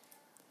God.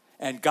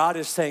 And God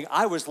is saying,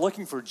 I was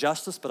looking for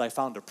justice, but I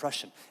found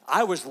oppression.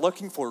 I was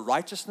looking for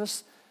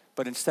righteousness,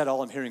 but instead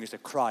all I'm hearing is a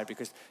cry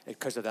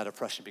because of that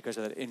oppression, because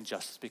of that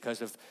injustice,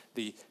 because of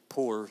the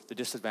poor, the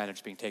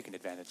disadvantaged being taken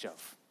advantage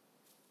of.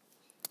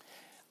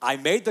 I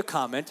made the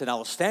comment, and I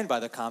will stand by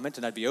the comment,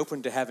 and I'd be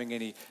open to having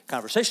any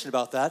conversation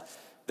about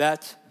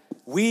that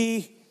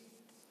we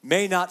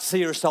may not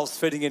see ourselves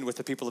fitting in with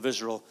the people of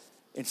Israel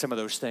in some of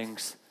those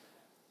things.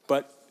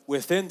 But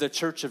within the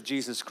church of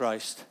Jesus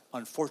Christ,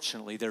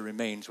 unfortunately, there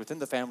remains, within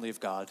the family of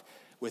God,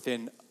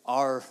 within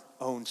our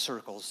own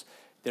circles,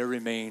 there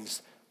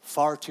remains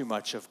far too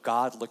much of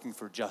God looking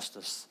for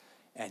justice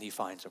and he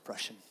finds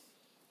oppression.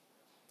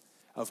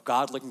 Of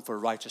God looking for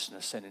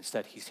righteousness and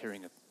instead he's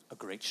hearing a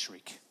great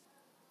shriek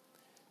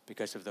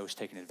because of those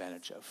taken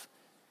advantage of.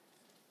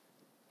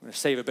 I'm going to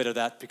save a bit of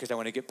that because I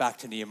want to get back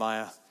to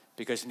Nehemiah,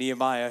 because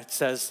Nehemiah, it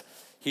says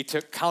he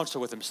took counsel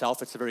with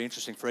himself. It's a very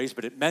interesting phrase,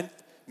 but it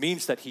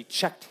means that he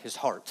checked his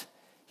heart.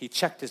 He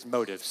checked his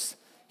motives.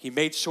 He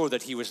made sure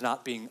that he was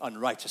not being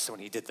unrighteous when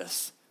he did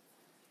this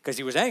because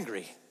he was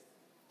angry.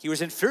 He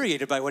was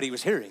infuriated by what he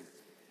was hearing.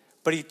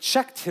 But he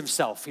checked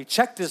himself. He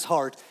checked his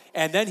heart.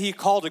 And then he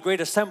called a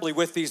great assembly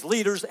with these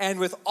leaders and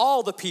with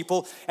all the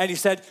people. And he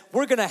said,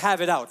 we're going to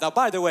have it out. Now,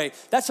 by the way,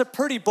 that's a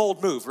pretty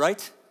bold move,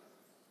 right?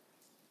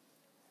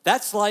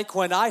 That's like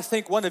when I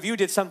think one of you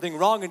did something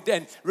wrong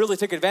and really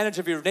took advantage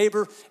of your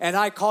neighbor, and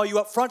I call you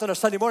up front on a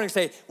Sunday morning and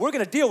say, we're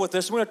going to deal with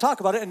this, we're going to talk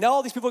about it, and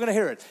all these people are going to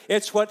hear it.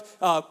 It's what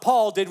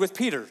Paul did with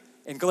Peter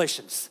in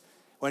Galatians.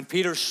 When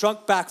Peter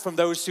shrunk back from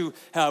those who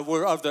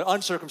were of the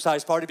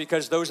uncircumcised party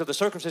because those of the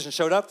circumcision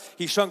showed up,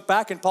 he shrunk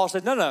back and Paul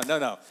said, no, it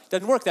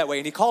doesn't work that way.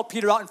 And he called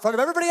Peter out in front of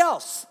everybody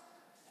else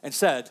and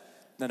said,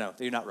 no,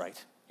 you're not right.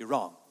 You're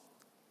wrong.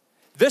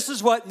 This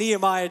is what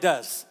Nehemiah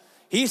does.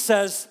 He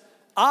says,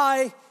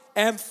 I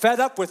am fed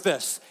up with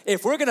this.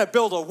 If we're going to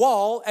build a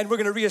wall and we're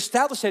going to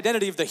reestablish the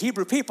identity of the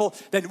Hebrew people,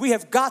 then we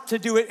have got to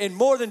do it in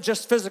more than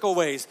just physical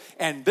ways.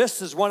 And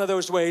this is one of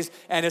those ways,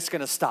 and it's going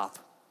to stop.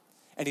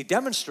 And he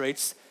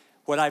demonstrates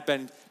what I've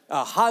been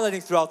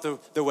highlighting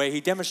throughout the way.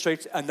 He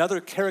demonstrates another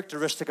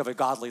characteristic of a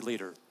godly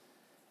leader.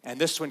 And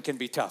this one can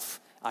be tough.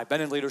 I've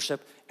been in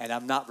leadership, and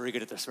I'm not very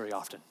good at this very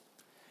often.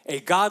 A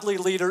godly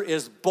leader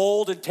is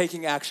bold in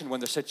taking action when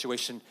the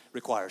situation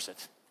requires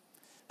it.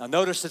 Now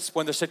notice it's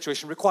when the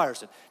situation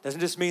requires it.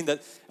 Doesn't just mean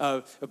that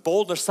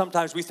boldness,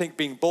 sometimes we think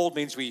being bold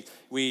means we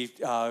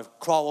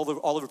crawl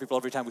all over people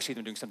every time we see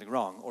them doing something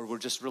wrong, or we're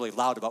just really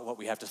loud about what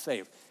we have to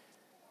say.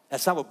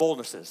 That's not what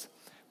boldness is.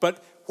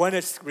 But when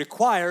it's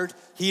required,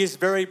 he is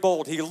very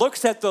bold. He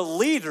looks at the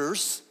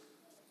leaders.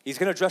 He's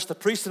going to address the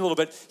priests in a little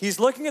bit. He's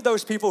looking at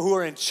those people who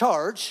are in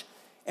charge,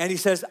 and he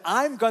says,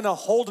 I'm going to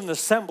hold an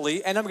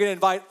assembly, and I'm going to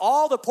invite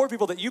all the poor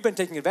people that you've been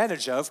taking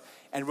advantage of,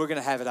 and we're going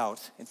to have it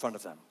out in front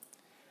of them.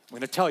 I'm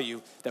going to tell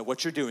you that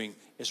what you're doing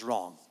is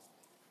wrong.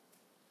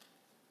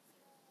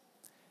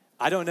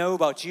 I don't know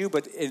about you,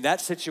 but in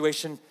that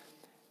situation,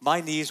 my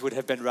knees would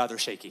have been rather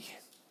shaky.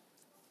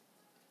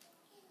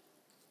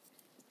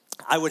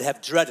 I would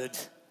have dreaded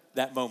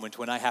that moment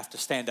when I have to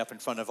stand up in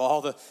front of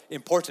all the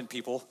important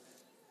people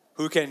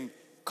who can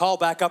go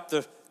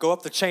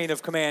up the chain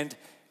of command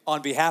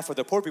on behalf of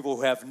the poor people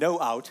who have no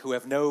out, who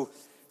have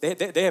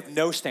they have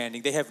no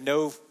standing, they have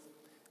no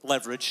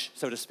leverage,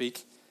 so to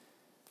speak,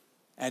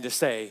 and to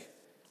say,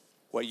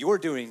 what you're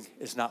doing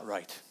is not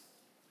right.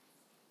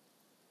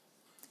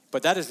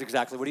 But that is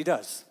exactly what he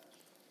does.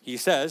 He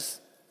says,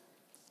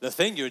 the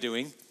thing you're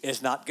doing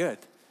is not good.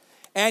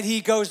 And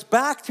he goes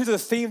back to the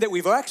theme that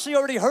we've actually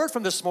already heard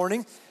from this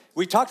morning.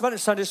 We talked about it in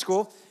Sunday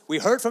school. We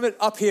heard from it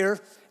up here,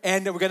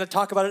 and we're going to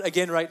talk about it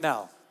again right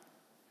now.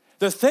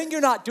 The thing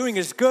you're not doing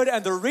is good,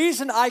 and the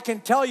reason I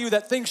can tell you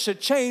that things should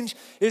change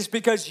is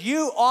because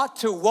you ought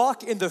to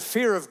walk in the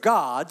fear of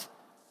God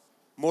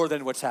more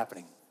than what's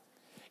happening.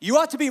 You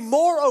ought to be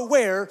more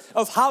aware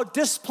of how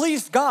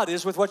displeased God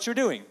is with what you're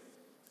doing.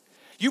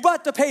 You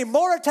ought to pay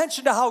more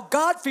attention to how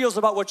God feels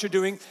about what you're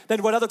doing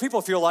than what other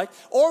people feel like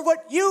or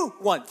what you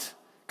want.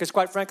 Because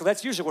quite frankly,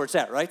 that's usually where it's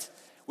at, right?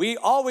 We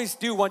always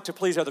do want to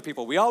please other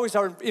people. We always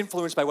are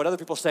influenced by what other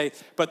people say.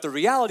 But the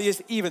reality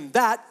is even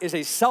that is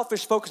a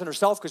selfish focus on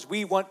ourselves because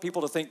we want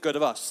people to think good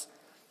of us.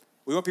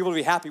 We want people to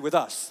be happy with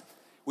us.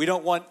 We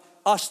don't want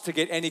us to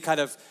get any kind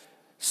of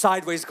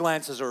sideways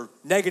glances or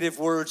negative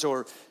words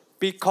or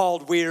be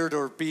called weird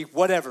or be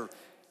whatever.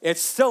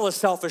 It's still a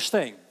selfish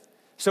thing.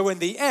 So in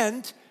the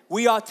end,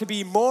 we ought to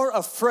be more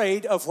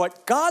afraid of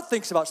what God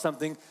thinks about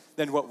something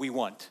than what we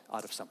want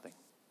out of something.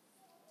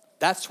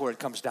 That's where it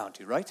comes down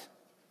to, right?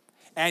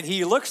 And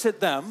he looks at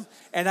them,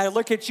 and I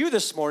look at you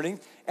this morning,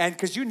 and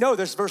because you know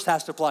this verse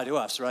has to apply to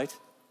us, right?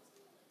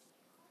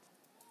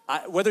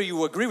 Whether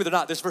you agree with it or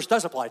not, this verse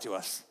does apply to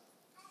us.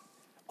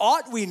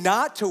 Ought we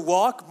not to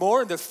walk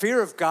more in the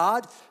fear of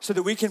God so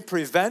that we can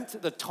prevent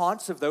the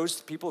taunts of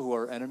those people who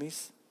are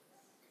enemies?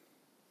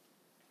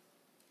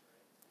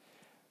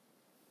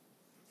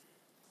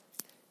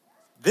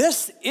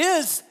 This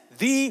is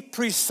the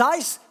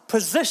precise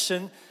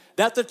position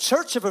that the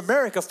Church of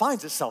America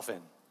finds itself in.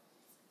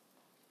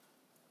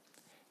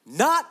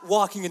 Not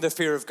walking in the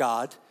fear of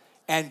God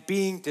and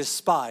being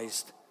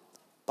despised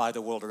by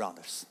the world around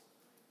us.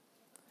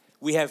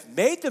 We have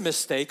made the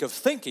mistake of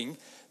thinking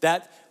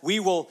that we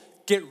will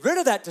get rid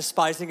of that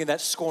despising and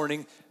that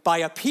scorning by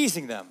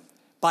appeasing them,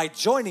 by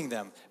joining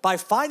them, by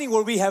finding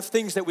where we have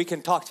things that we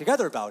can talk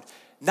together about,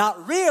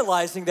 not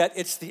realizing that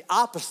it's the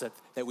opposite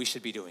that we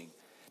should be doing.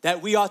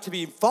 that we ought to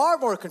be far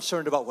more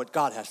concerned about what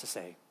God has to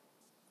say,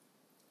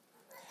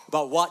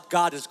 about what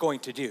God is going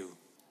to do,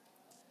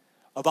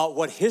 about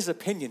what his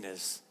opinion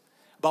is,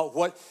 about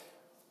what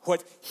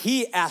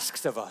he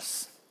asks of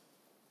us.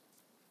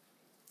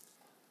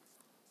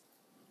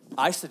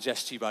 I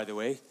suggest to you, by the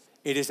way,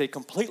 it is a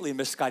completely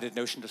misguided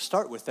notion to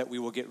start with that we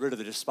will get rid of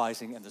the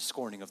despising and the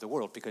scorning of the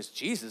world, because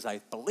Jesus,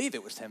 I believe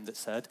it was him that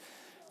said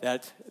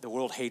that the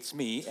world hates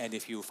me, and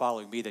if you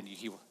follow me, then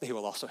he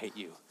will also hate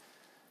you.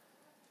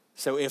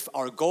 So if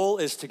our goal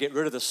is to get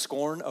rid of the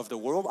scorn of the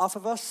world off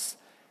of us,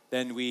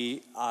 then we're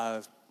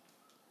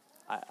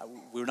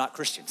not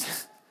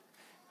Christians.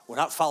 We're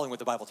not following what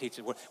the Bible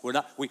teaches.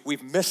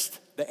 We've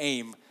missed the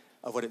aim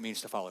of what it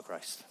means to follow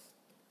Christ.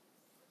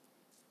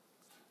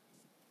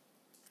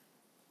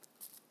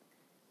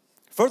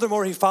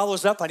 Furthermore, he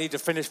follows up. I need to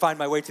find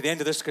my way to the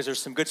end of this because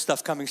there's some good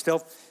stuff coming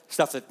still,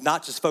 stuff that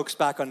not just focus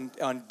back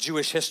on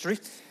Jewish history.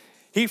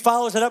 He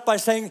follows it up by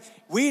saying,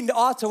 we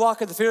ought to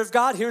walk in the fear of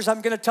God.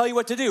 I'm going to tell you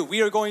what to do.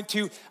 We are going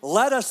to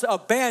let us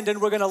abandon,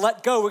 we're going to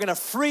let go, we're going to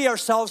free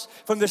ourselves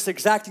from this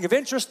exacting of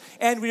interest,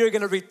 and we are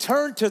going to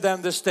return to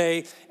them this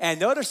day. And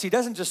notice he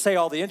doesn't just say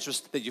all the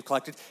interest that you've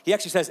collected, he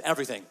actually says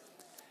everything.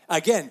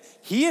 Again,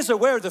 he is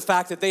aware of the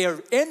fact that they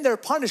are in their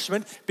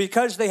punishment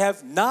because they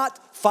have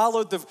not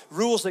followed the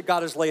rules that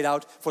God has laid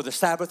out for the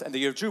Sabbath and the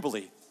year of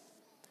Jubilee.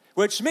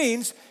 Which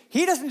means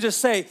he doesn't just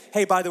say,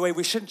 hey, by the way,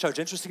 we shouldn't charge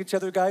interest to each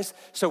other, guys.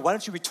 So why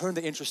don't you return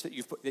the interest that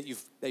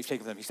you've taken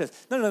from them? He says,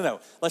 no.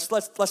 Let's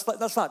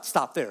not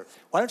stop there.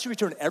 Why don't you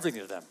return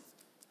everything to them?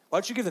 Why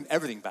don't you give them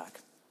everything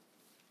back?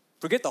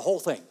 Forget the whole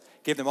thing.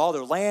 Give them all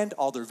their land,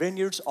 all their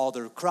vineyards, all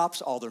their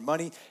crops, all their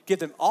money. Give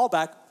them all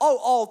back.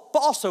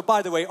 Also,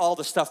 by the way, all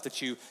the stuff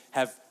that you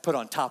have put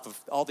on top of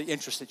all the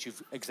interest that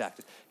you've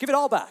exacted. Give it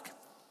all back.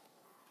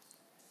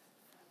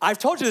 I've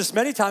told you this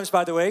many times,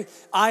 by the way.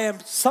 I am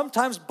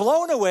sometimes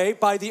blown away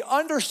by the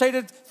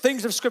understated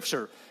things of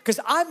Scripture. Because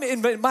I'm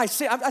in my,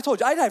 I told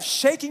you, I have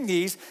shaking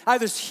knees. I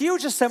have this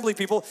huge assembly of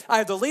people. I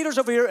have the leaders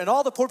over here and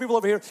all the poor people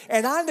over here.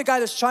 And I'm the guy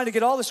that's trying to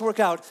get all this work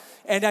out.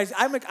 And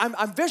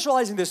I'm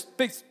visualizing this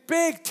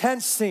big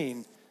tense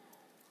scene.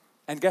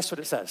 And guess what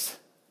it says?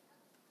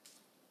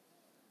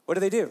 What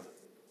do?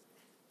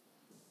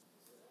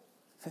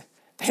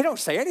 They don't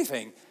say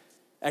anything.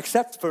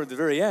 Except for the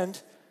very end,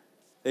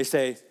 they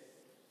say,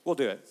 we'll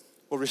do it.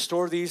 We'll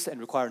restore these and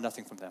require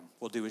nothing from them.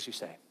 We'll do as you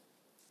say.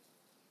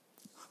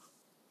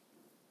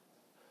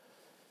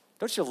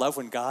 Don't you love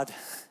when God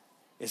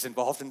is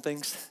involved in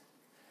things?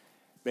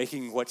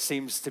 Making what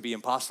seems to be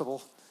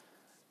impossible,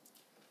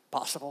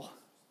 possible?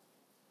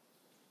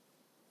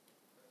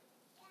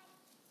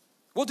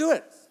 We'll do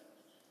it.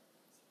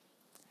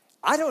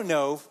 I don't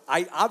know.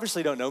 I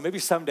obviously don't know. Maybe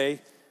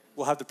someday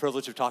we'll have the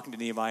privilege of talking to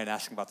Nehemiah and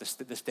asking about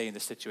this day and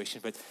this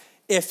situation. But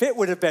if it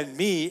would have been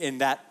me in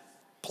that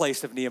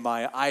place of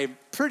Nehemiah, I'm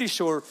pretty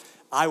sure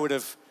I would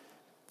have,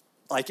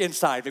 like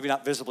inside, maybe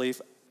not visibly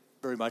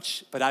very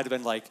much, but I'd have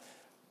been like,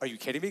 are you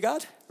kidding me,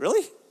 God?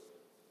 Really?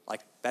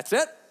 Like, that's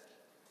it?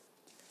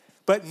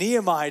 But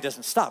Nehemiah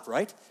doesn't stop,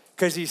 right?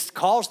 Because he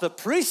calls the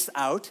priests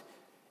out,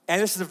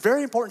 and this is a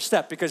very important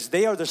step because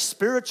they are the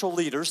spiritual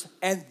leaders,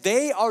 and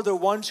they are the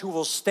ones who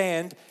will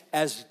stand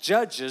as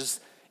judges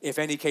if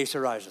any case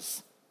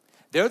arises.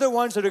 They're the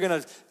ones that are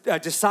going to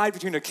decide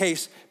between a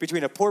case,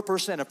 between a poor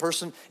person and a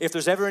person. If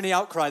there's ever any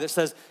outcry that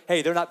says,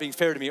 hey, they're not being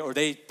fair to me, or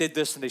they did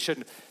this and they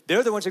shouldn't,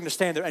 they're the ones that are going to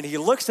stand there. And he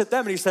looks at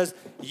them and he says,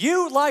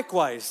 you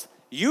likewise,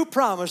 you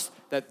promised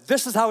that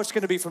this is how it's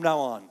going to be from now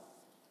on.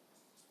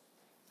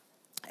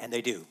 And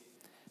they do.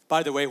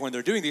 By the way, when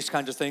they're doing these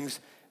kinds of things,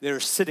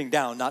 they're sitting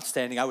down, not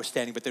standing. I was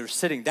standing, but they're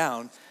sitting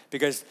down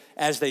because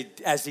as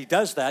he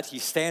does that, he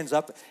stands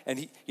up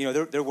and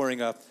they're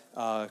wearing a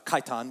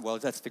chiton. Well,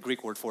 that's the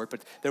Greek word for it,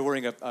 but they're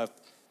wearing I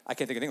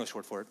can't think of an English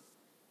word for it.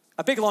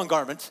 A big long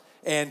garment,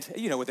 and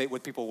you know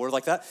what people wear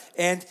like that.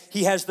 And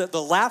he has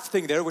the lap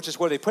thing there, which is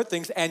where they put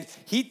things. And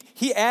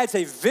he adds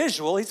a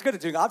visual. He's good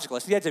at doing object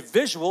lessons. He adds a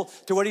visual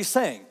to what he's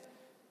saying.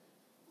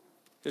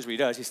 Here's what he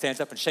does. He stands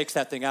up and shakes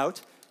that thing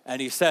out,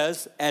 and he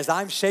says, "As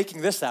I'm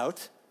shaking this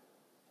out,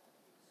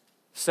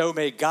 so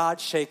may God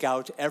shake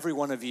out every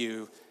one of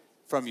you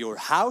from your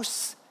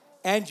house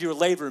and your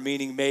labor."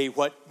 Meaning, may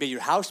your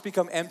house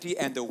become empty,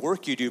 and the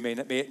work you do may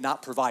it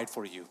not provide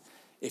for you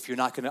if you're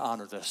not going to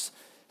honor this.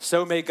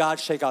 So may God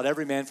shake out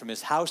every man from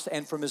his house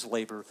and from his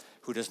labor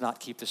who does not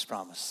keep this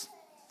promise.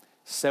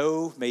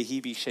 So may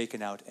he be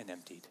shaken out and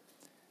emptied.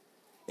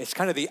 It's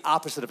kind of the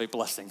opposite of a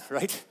blessing,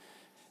 right?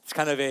 It's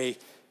kind of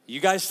you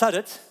guys said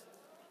it,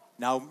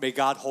 now may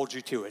God hold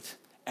you to it.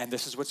 And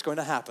this is what's going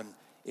to happen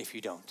if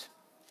you don't.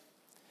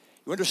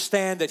 You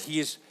understand that he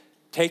is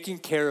taking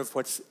care of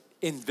what's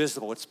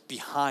invisible, what's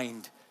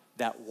behind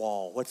that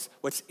wall,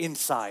 what's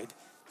inside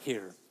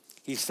here.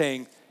 He's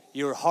saying,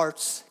 your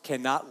hearts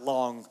cannot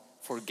long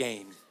for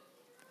gain,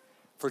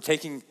 for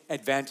taking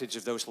advantage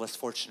of those less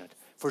fortunate,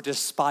 for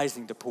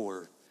despising the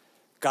poor.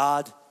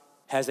 God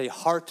has a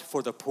heart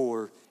for the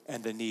poor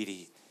and the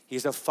needy.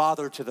 He's a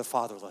father to the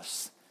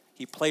fatherless.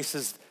 He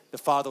places the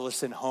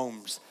fatherless in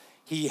homes.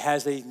 He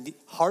has a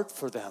heart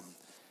for them.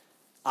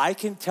 I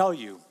can tell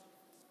you,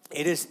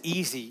 it is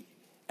easy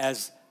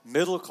as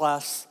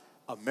middle-class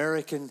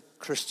American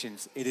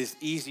Christians, it is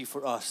easy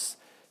for us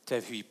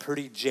to be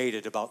pretty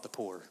jaded about the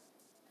poor.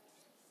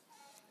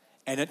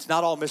 And it's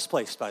not all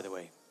misplaced, by the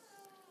way,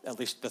 at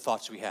least the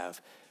thoughts we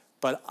have.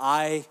 But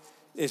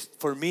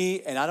for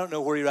me, and I don't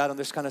know where you're at on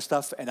this kind of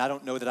stuff, and I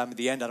don't know that I'm at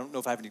the end. I don't know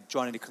if I have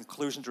drawn any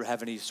conclusions or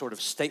have any sort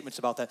of statements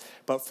about that.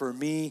 But for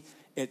me,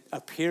 it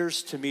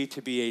appears to me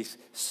to be a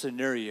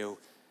scenario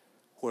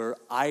where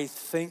I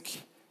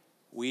think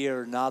we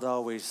are not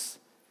always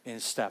in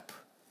step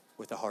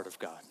with the heart of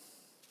God.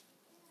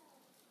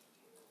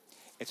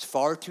 It's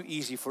far too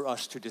easy for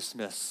us to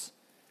dismiss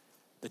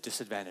the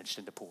disadvantaged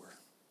and the poor.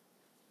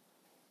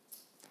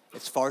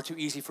 It's far too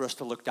easy for us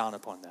to look down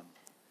upon them.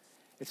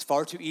 It's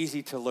far too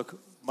easy to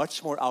look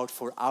much more out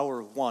for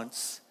our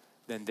wants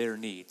than their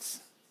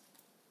needs.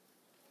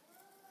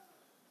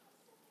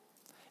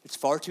 It's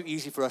far too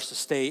easy for us to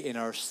stay in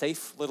our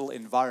safe little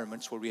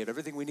environments where we have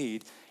everything we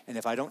need, and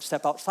if I don't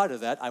step outside of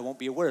that, I won't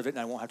be aware of it and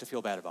I won't have to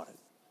feel bad about it.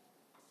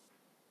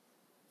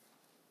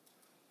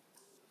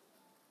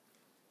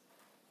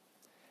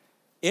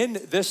 In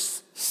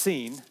this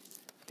scene,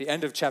 at the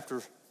end of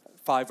chapter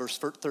 5, verse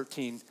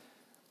 13,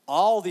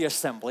 all the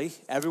assembly,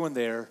 everyone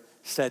there,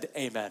 said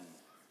amen,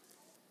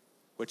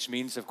 which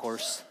means, of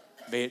course,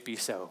 may it be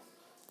so.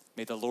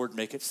 May the Lord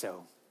make it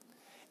so.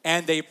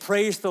 And they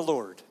praised the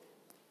Lord.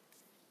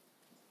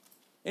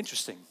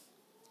 Interesting.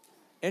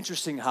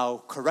 Interesting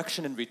how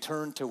correction and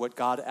return to what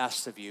God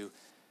asks of you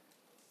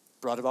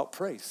brought about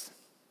praise.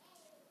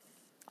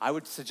 I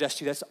would suggest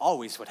to you that's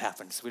always what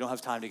happens. We don't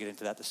have time to get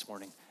into that this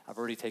morning. I've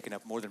already taken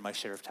up more than my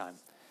share of time.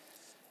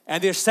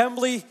 And the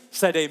assembly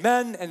said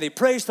amen, and they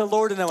praised the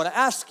Lord. And I want to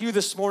ask you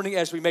this morning,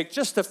 as we make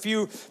just a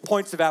few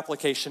points of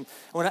application,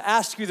 I want to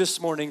ask you this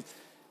morning,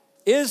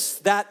 is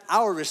that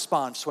our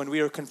response when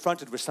we are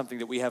confronted with something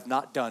that we have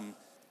not done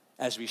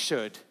as we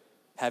should,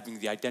 having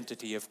the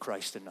identity of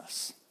Christ in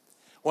us?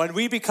 When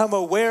we become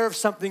aware of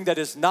something that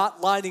is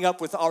not lining up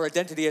with our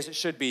identity as it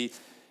should be,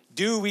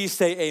 do we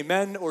say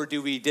amen, or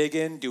do we dig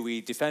in? Do we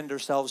defend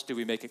ourselves? Do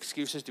we make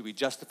excuses? Do we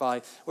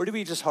justify? Or do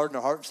we just harden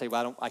our heart and say,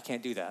 well, I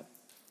can't do that?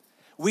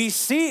 We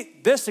see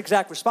this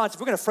exact response. If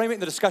we're going to frame it in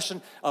the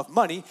discussion of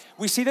money,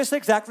 we see this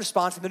exact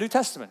response in the New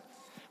Testament.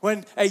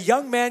 When a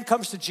young man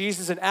comes to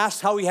Jesus and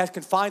asks how he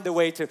can find the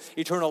way to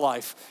eternal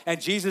life,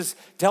 and Jesus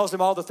tells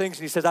him all the things,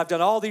 and he says, I've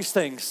done all these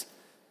things.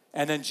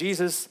 And then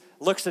Jesus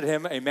looks at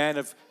him, a man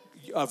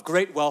of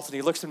great wealth, and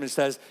he looks at him and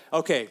says,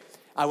 okay,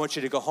 I want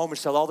you to go home and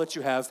sell all that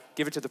you have,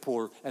 give it to the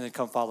poor, and then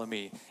come follow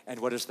me. And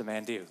what does the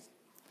man do?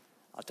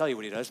 I'll tell you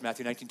what he does.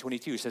 Matthew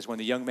 19:22 says, when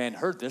the young man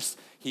heard this,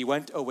 he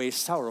went away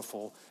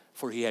sorrowful,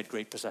 for he had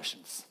great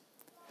possessions.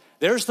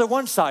 There's the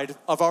one side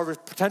of our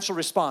potential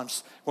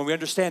response when we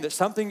understand that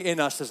something in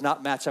us does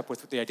not match up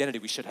with the identity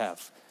we should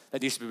have,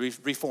 that needs to be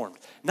reformed.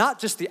 Not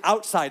just the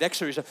outside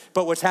exterior stuff,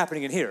 but what's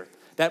happening in here.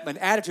 That an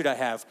attitude I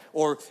have,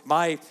 or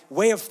my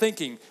way of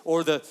thinking,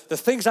 or the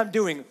things I'm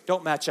doing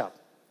don't match up.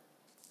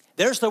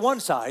 There's the one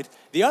side.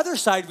 The other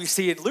side we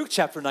see in Luke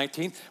chapter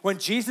 19 when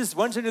Jesus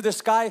runs into this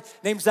guy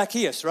named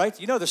Zacchaeus, right?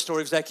 You know the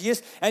story of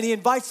Zacchaeus. And he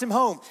invites him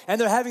home. And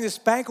they're having this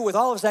banquet with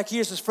all of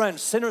Zacchaeus'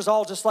 friends. Sinners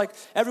all just like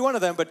every one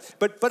of them,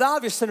 but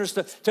obvious sinners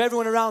to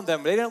everyone around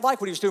them. They didn't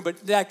like what he was doing.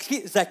 But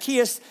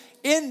Zacchaeus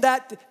in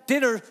that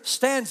dinner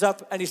stands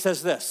up and he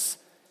says this,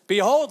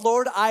 behold,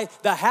 Lord,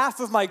 the half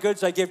of my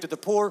goods I give to the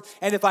poor.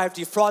 And if I have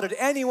defrauded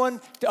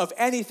anyone of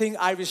anything,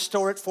 I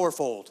restore it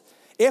fourfold.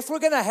 If we're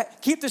going to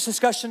keep this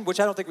discussion, which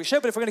I don't think we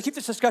should, but if we're going to keep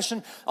this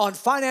discussion on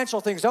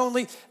financial things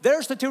only,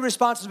 there's the two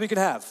responses we can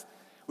have.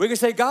 We can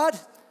say, God,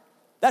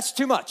 that's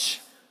too much.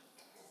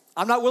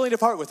 I'm not willing to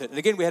part with it. And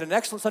again, we had an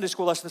excellent Sunday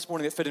school lesson this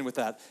morning that fit in with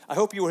that. I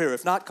hope you were here.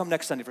 If not, come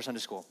next Sunday for Sunday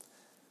school.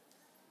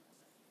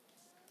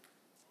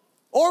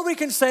 Or we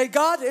can say,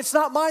 God, it's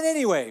not mine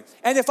anyway.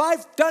 And if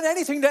I've done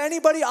anything to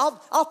anybody,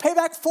 I'll pay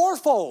back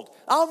fourfold.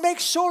 I'll make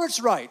sure it's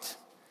right.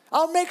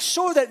 I'll make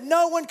sure that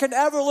no one can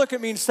ever look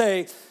at me and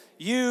say,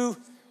 you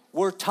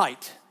were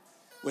tight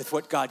with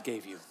what God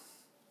gave you.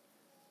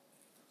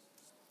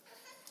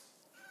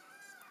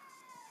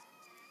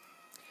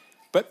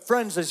 But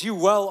friends, as you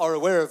well are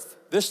aware of,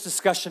 this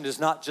discussion is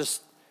not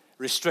just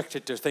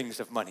restricted to things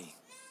of money.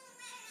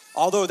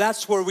 Although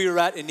that's where we were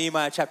at in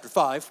Nehemiah chapter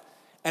 5,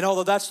 and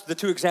although that's the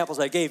two examples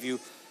I gave you,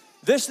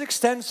 this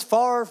extends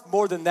far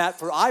more than that,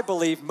 for I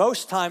believe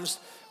most times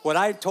when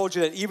I told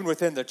you that even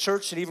within the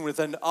church and even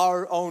within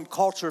our own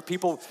culture,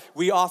 people,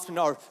 we often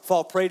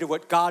fall prey to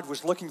what God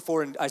was looking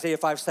for. In Isaiah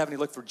 5:7, he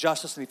looked for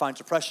justice and he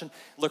finds oppression.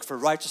 Looked for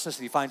righteousness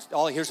and he finds,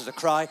 all he hears is a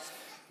cry.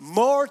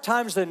 More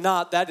times than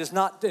not, that is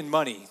not in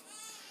money,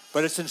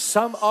 but it's in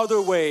some other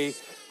way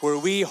where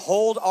we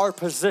hold our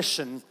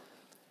position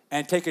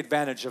and take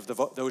advantage of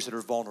those that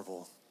are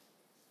vulnerable.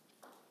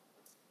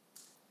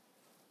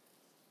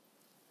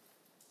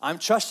 I'm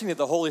trusting that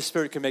the Holy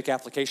Spirit can make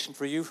application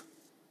for you.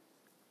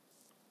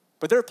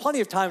 But there are plenty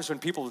of times when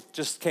people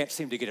just can't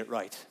seem to get it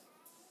right.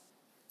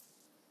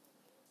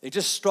 They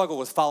just struggle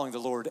with following the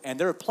Lord. And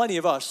there are plenty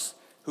of us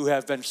who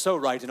have been so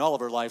right in all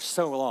of our lives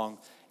so long,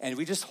 and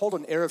we just hold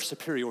an air of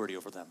superiority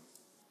over them.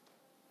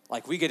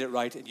 Like we get it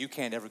right and you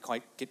can't ever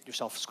quite get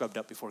yourself scrubbed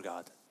up before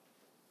God.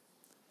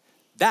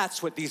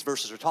 That's what these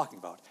verses are talking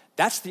about.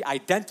 That's the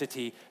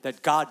identity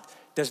that God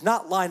does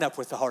not line up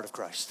with the heart of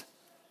Christ.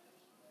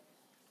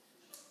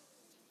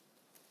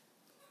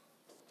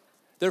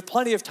 There are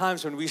plenty of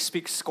times when we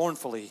speak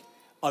scornfully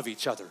of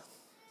each other.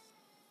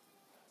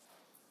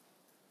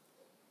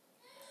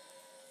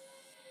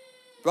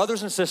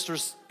 Brothers and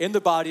sisters in the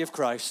body of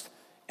Christ,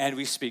 and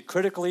we speak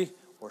critically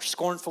or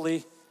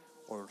scornfully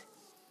or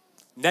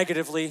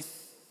negatively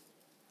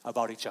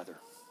about each other.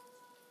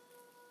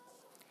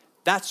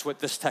 That's what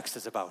this text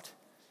is about.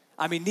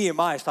 I mean,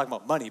 Nehemiah is talking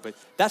about money, but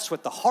that's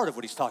what the heart of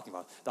what he's talking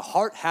about. The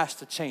heart has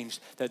to change,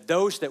 that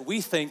those that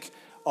we think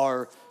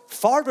are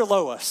far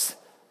below us,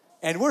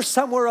 and we're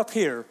somewhere up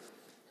here,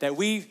 that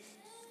we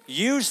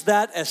use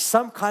that as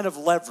some kind of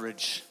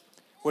leverage.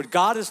 When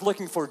God is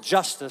looking for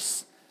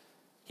justice,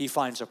 he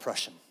finds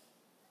oppression.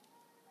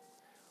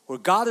 Where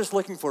God is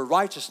looking for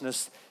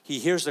righteousness, he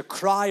hears a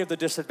cry of the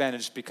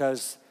disadvantaged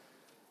because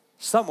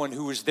someone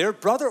who is their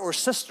brother or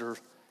sister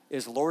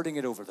is lording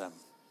it over them,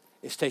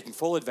 is taking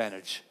full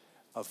advantage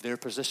of their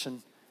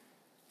position.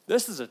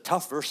 This is a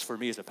tough verse for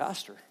me as a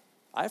pastor.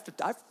 I have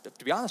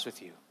to be honest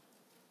with you.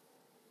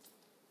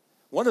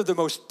 One of the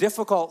most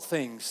difficult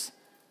things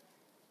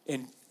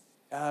in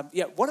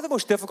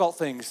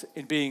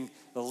being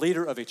the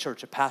leader of a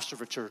church, a pastor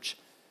of a church,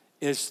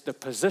 is the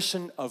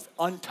position of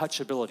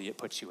untouchability it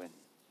puts you in.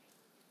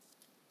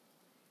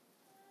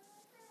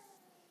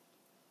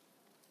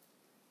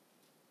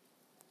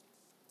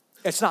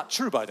 It's not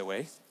true, by the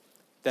way,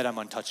 that I'm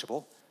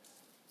untouchable,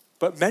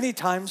 but many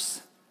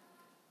times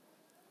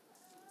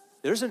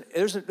there's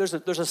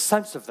a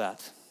sense of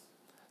that.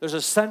 There's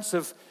a sense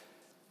of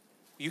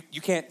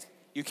you can't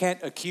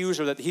accuse,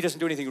 or that he doesn't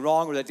do anything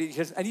wrong, or that he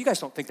doesn't, and you guys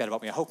don't think that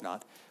about me. I hope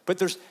not. But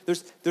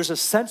there's a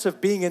sense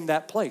of being in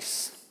that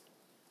place.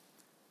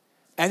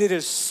 And it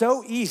is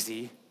so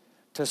easy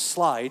to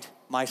slide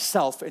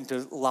myself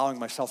into allowing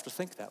myself to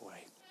think that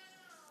way.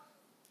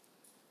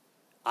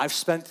 I've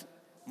spent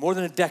more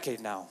than a decade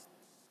now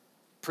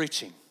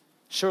preaching.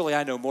 Surely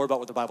I know more about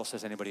what the Bible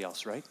says than anybody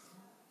else, right?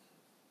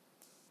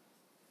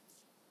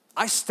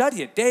 I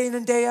study it day in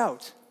and day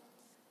out.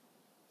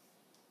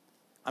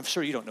 I'm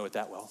sure you don't know it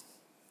that well.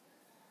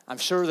 I'm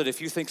sure that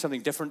if you think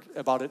something different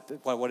about it,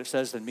 what it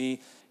says than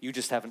me, you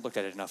just haven't looked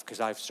at it enough, because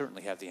I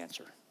certainly have the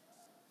answer.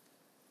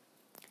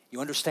 You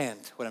understand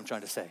what I'm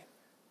trying to say?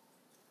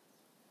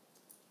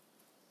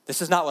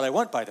 This is not what I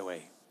want, by the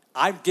way.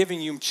 I'm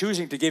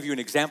choosing to give you an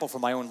example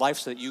from my own life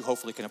so that you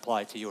hopefully can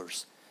apply it to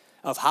yours,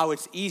 of how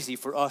it's easy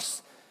for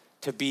us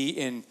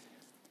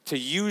to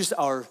use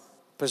our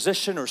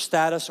position or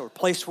status or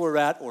place we're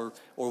at or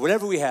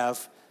whatever we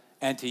have,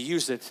 and to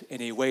use it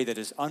in a way that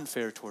is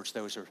unfair towards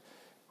those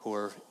who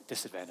are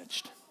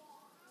disadvantaged.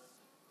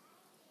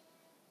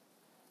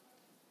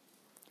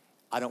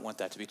 I don't want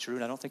that to be true,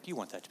 and I don't think you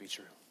want that to be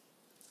true.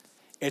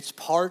 It's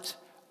part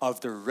of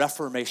the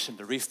reformation,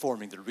 the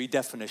reforming, the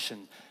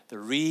redefinition, the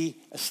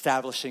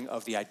reestablishing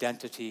of the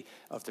identity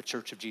of the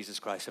Church of Jesus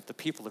Christ, of the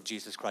people of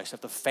Jesus Christ, of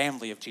the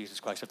family of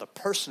Jesus Christ, of the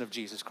person of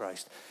Jesus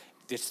Christ.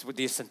 It's what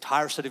this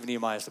entire study of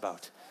Nehemiah is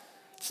about.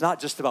 It's not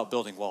just about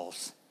building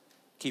walls,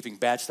 keeping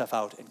bad stuff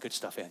out and good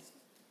stuff in.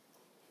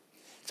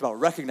 It's about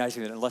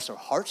recognizing that unless our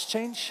hearts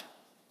change,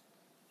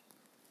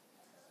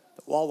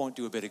 the wall won't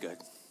do a bit of good.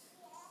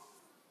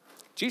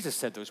 Jesus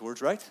said those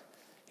words, right?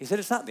 He said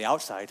it's not the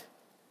outside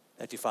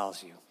that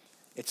defiles you.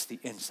 It's the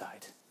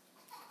inside.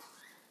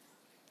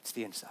 It's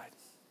the inside.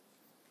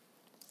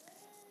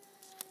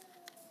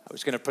 I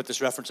was going to put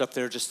this reference up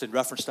there just in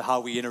reference to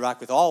how we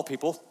interact with all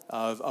people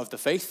of the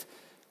faith.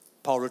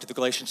 Paul wrote to the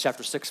Galatians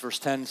chapter 6, verse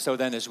 10, "So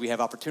then, as we have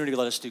opportunity,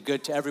 let us do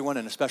good to everyone,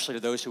 and especially to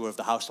those who are of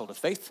the household of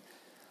faith."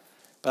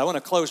 But I want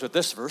to close with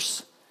this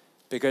verse,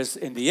 because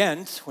in the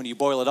end, when you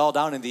boil it all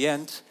down, in the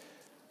end,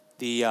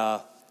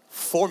 the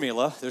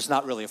formula, there's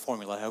not really a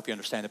formula, I hope you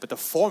understand it, but the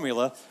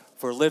formula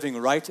for living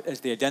right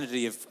as the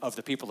identity of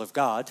the people of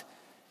God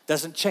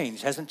doesn't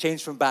change, hasn't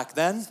changed from back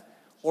then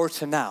or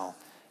to now.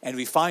 And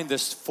we find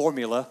this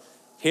formula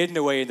hidden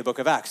away in the book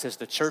of Acts as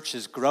the church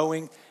is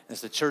growing,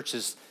 as the church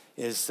is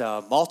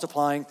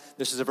multiplying.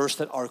 This is a verse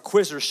that our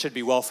quizzers should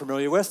be well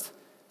familiar with.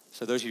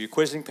 So those of you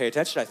quizzing, pay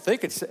attention. I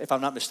think it's, if I'm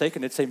not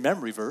mistaken, it's a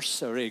memory verse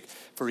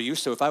for you.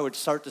 So if I would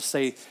start to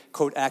say,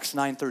 quote Acts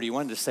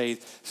 9:31 to say,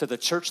 so the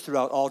church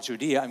throughout all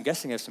Judea, I'm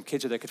guessing I have some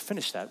kids that could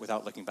finish that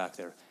without looking back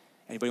there.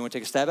 Anybody want to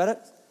take a stab at it?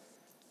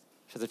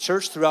 So the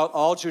church throughout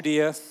all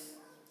Judea.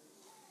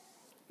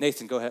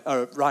 Nathan, go ahead.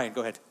 Or Ryan,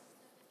 go ahead.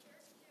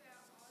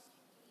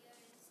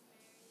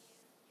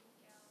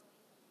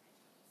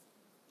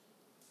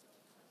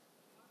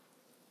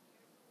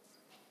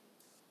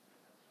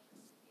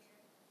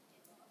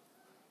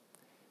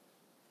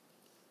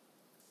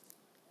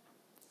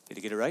 Did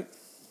you get it right?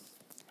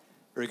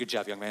 Very good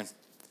job, young man.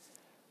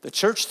 The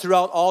church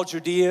throughout all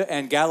Judea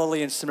and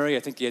Galilee and Samaria, I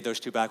think you had those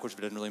two backwards,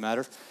 but it doesn't really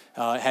matter,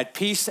 had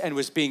peace and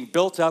was being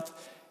built up.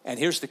 And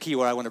here's the key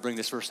where I want to bring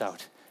this verse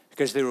out.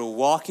 Because they were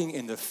walking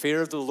in the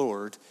fear of the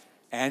Lord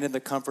and in the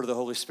comfort of the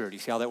Holy Spirit. You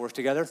see how that works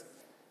together?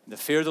 In the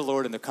fear of the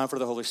Lord and the comfort of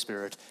the Holy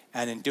Spirit,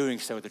 and in doing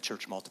so, the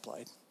church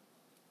multiplied.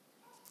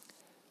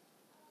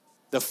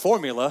 The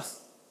formula,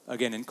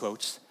 again in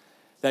quotes,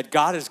 that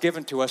God has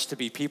given to us to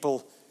be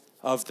people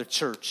of the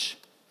church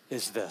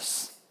is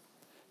this: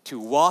 to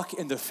walk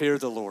in the fear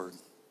of the Lord.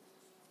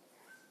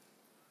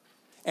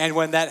 And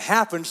when that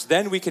happens,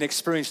 then we can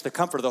experience the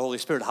comfort of the Holy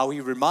Spirit, how he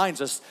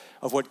reminds us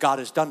of what God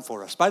has done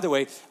for us. By the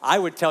way, I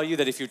would tell you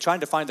that if you're trying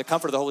to find the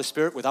comfort of the Holy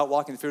Spirit without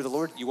walking in the fear of the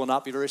Lord, you will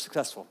not be very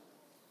successful.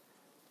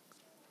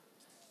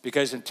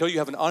 Because until you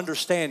have an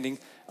understanding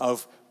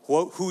of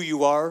who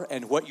you are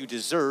and what you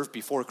deserve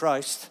before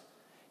Christ,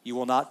 you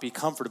will not be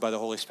comforted by the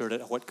Holy Spirit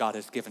at what God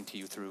has given to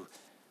you through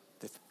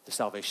the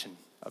salvation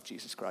of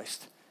Jesus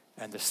Christ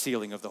and the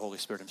sealing of the Holy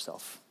Spirit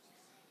himself.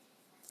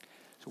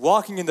 So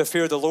walking in the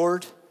fear of the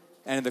Lord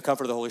and in the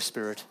comfort of the Holy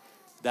Spirit,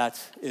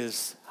 that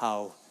is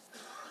how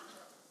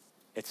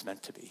it's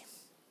meant to be.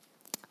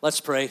 Let's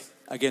pray.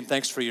 Again,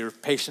 thanks for your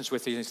patience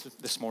with me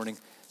this morning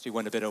as we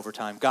went a bit over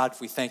time. God,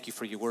 we thank you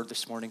for your word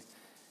this morning.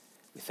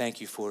 We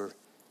thank you for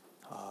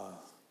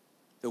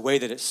the way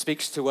that it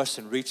speaks to us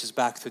and reaches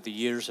back through the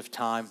years of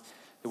time,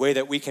 the way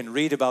that we can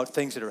read about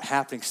things that are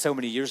happening so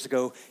many years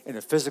ago in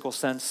a physical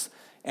sense,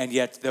 and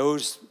yet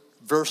those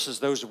verses,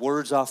 those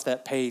words off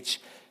that page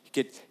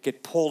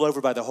get pulled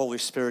over by the Holy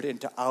Spirit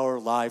into our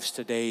lives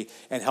today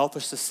and help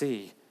us to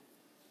see.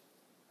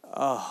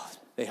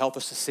 They help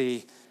us to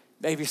see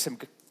maybe some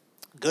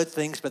good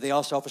things, but they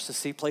also help us to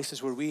see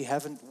places where we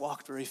haven't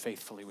walked very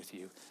faithfully with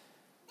you.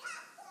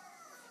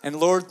 And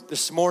Lord,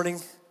 this morning,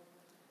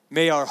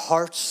 may our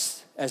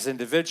hearts as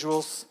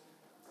individuals,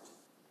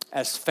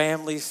 as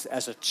families,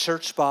 as a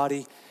church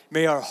body,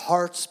 may our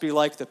hearts be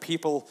like the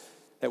people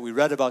that we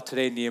read about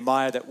today in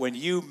Nehemiah, that when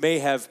you may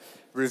have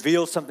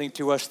revealed something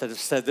to us that has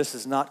said this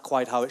is not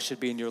quite how it should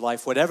be in your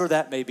life, whatever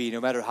that may be,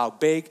 no matter how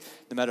big,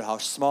 no matter how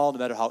small, no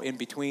matter how in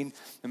between,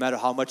 no matter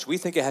how much we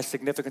think it has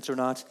significance or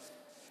not,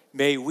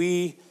 may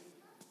we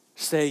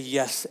say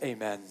yes,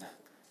 amen.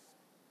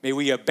 May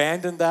we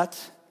abandon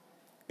that.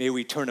 May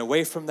we turn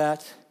away from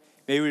that.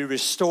 May we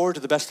restore to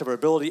the best of our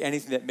ability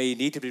anything that may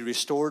need to be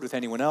restored with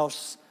anyone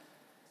else.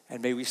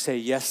 And may we say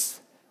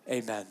yes,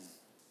 amen.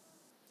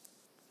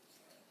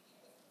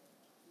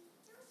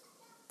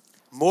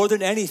 More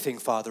than anything,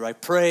 Father, I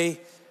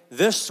pray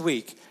this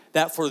week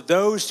that for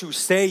those who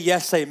say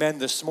yes, amen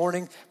this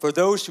morning, for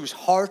those whose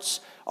hearts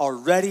are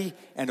ready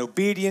and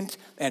obedient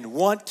and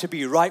want to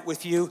be right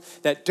with you,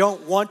 that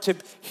don't want to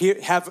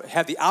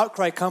have the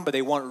outcry come, but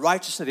they want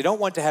righteousness. They don't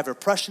want to have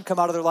oppression come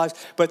out of their lives,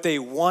 but they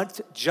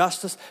want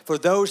justice. For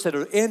those that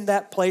are in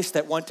that place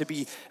that want to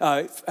be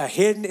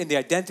hidden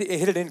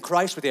in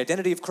Christ with the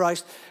identity of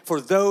Christ, for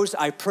those,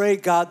 I pray,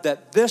 God,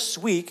 that this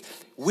week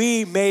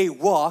we may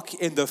walk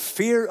in the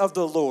fear of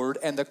the Lord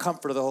and the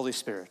comfort of the Holy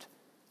Spirit.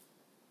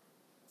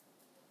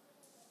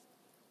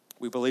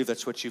 We believe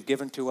that's what you've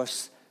given to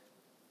us,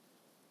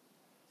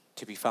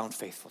 to be found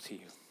faithful to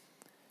you.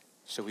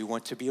 So we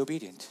want to be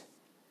obedient.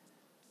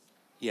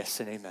 Yes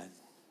and amen.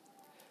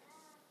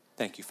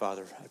 Thank you,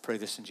 Father. I pray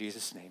this in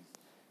Jesus' name.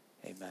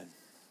 Amen.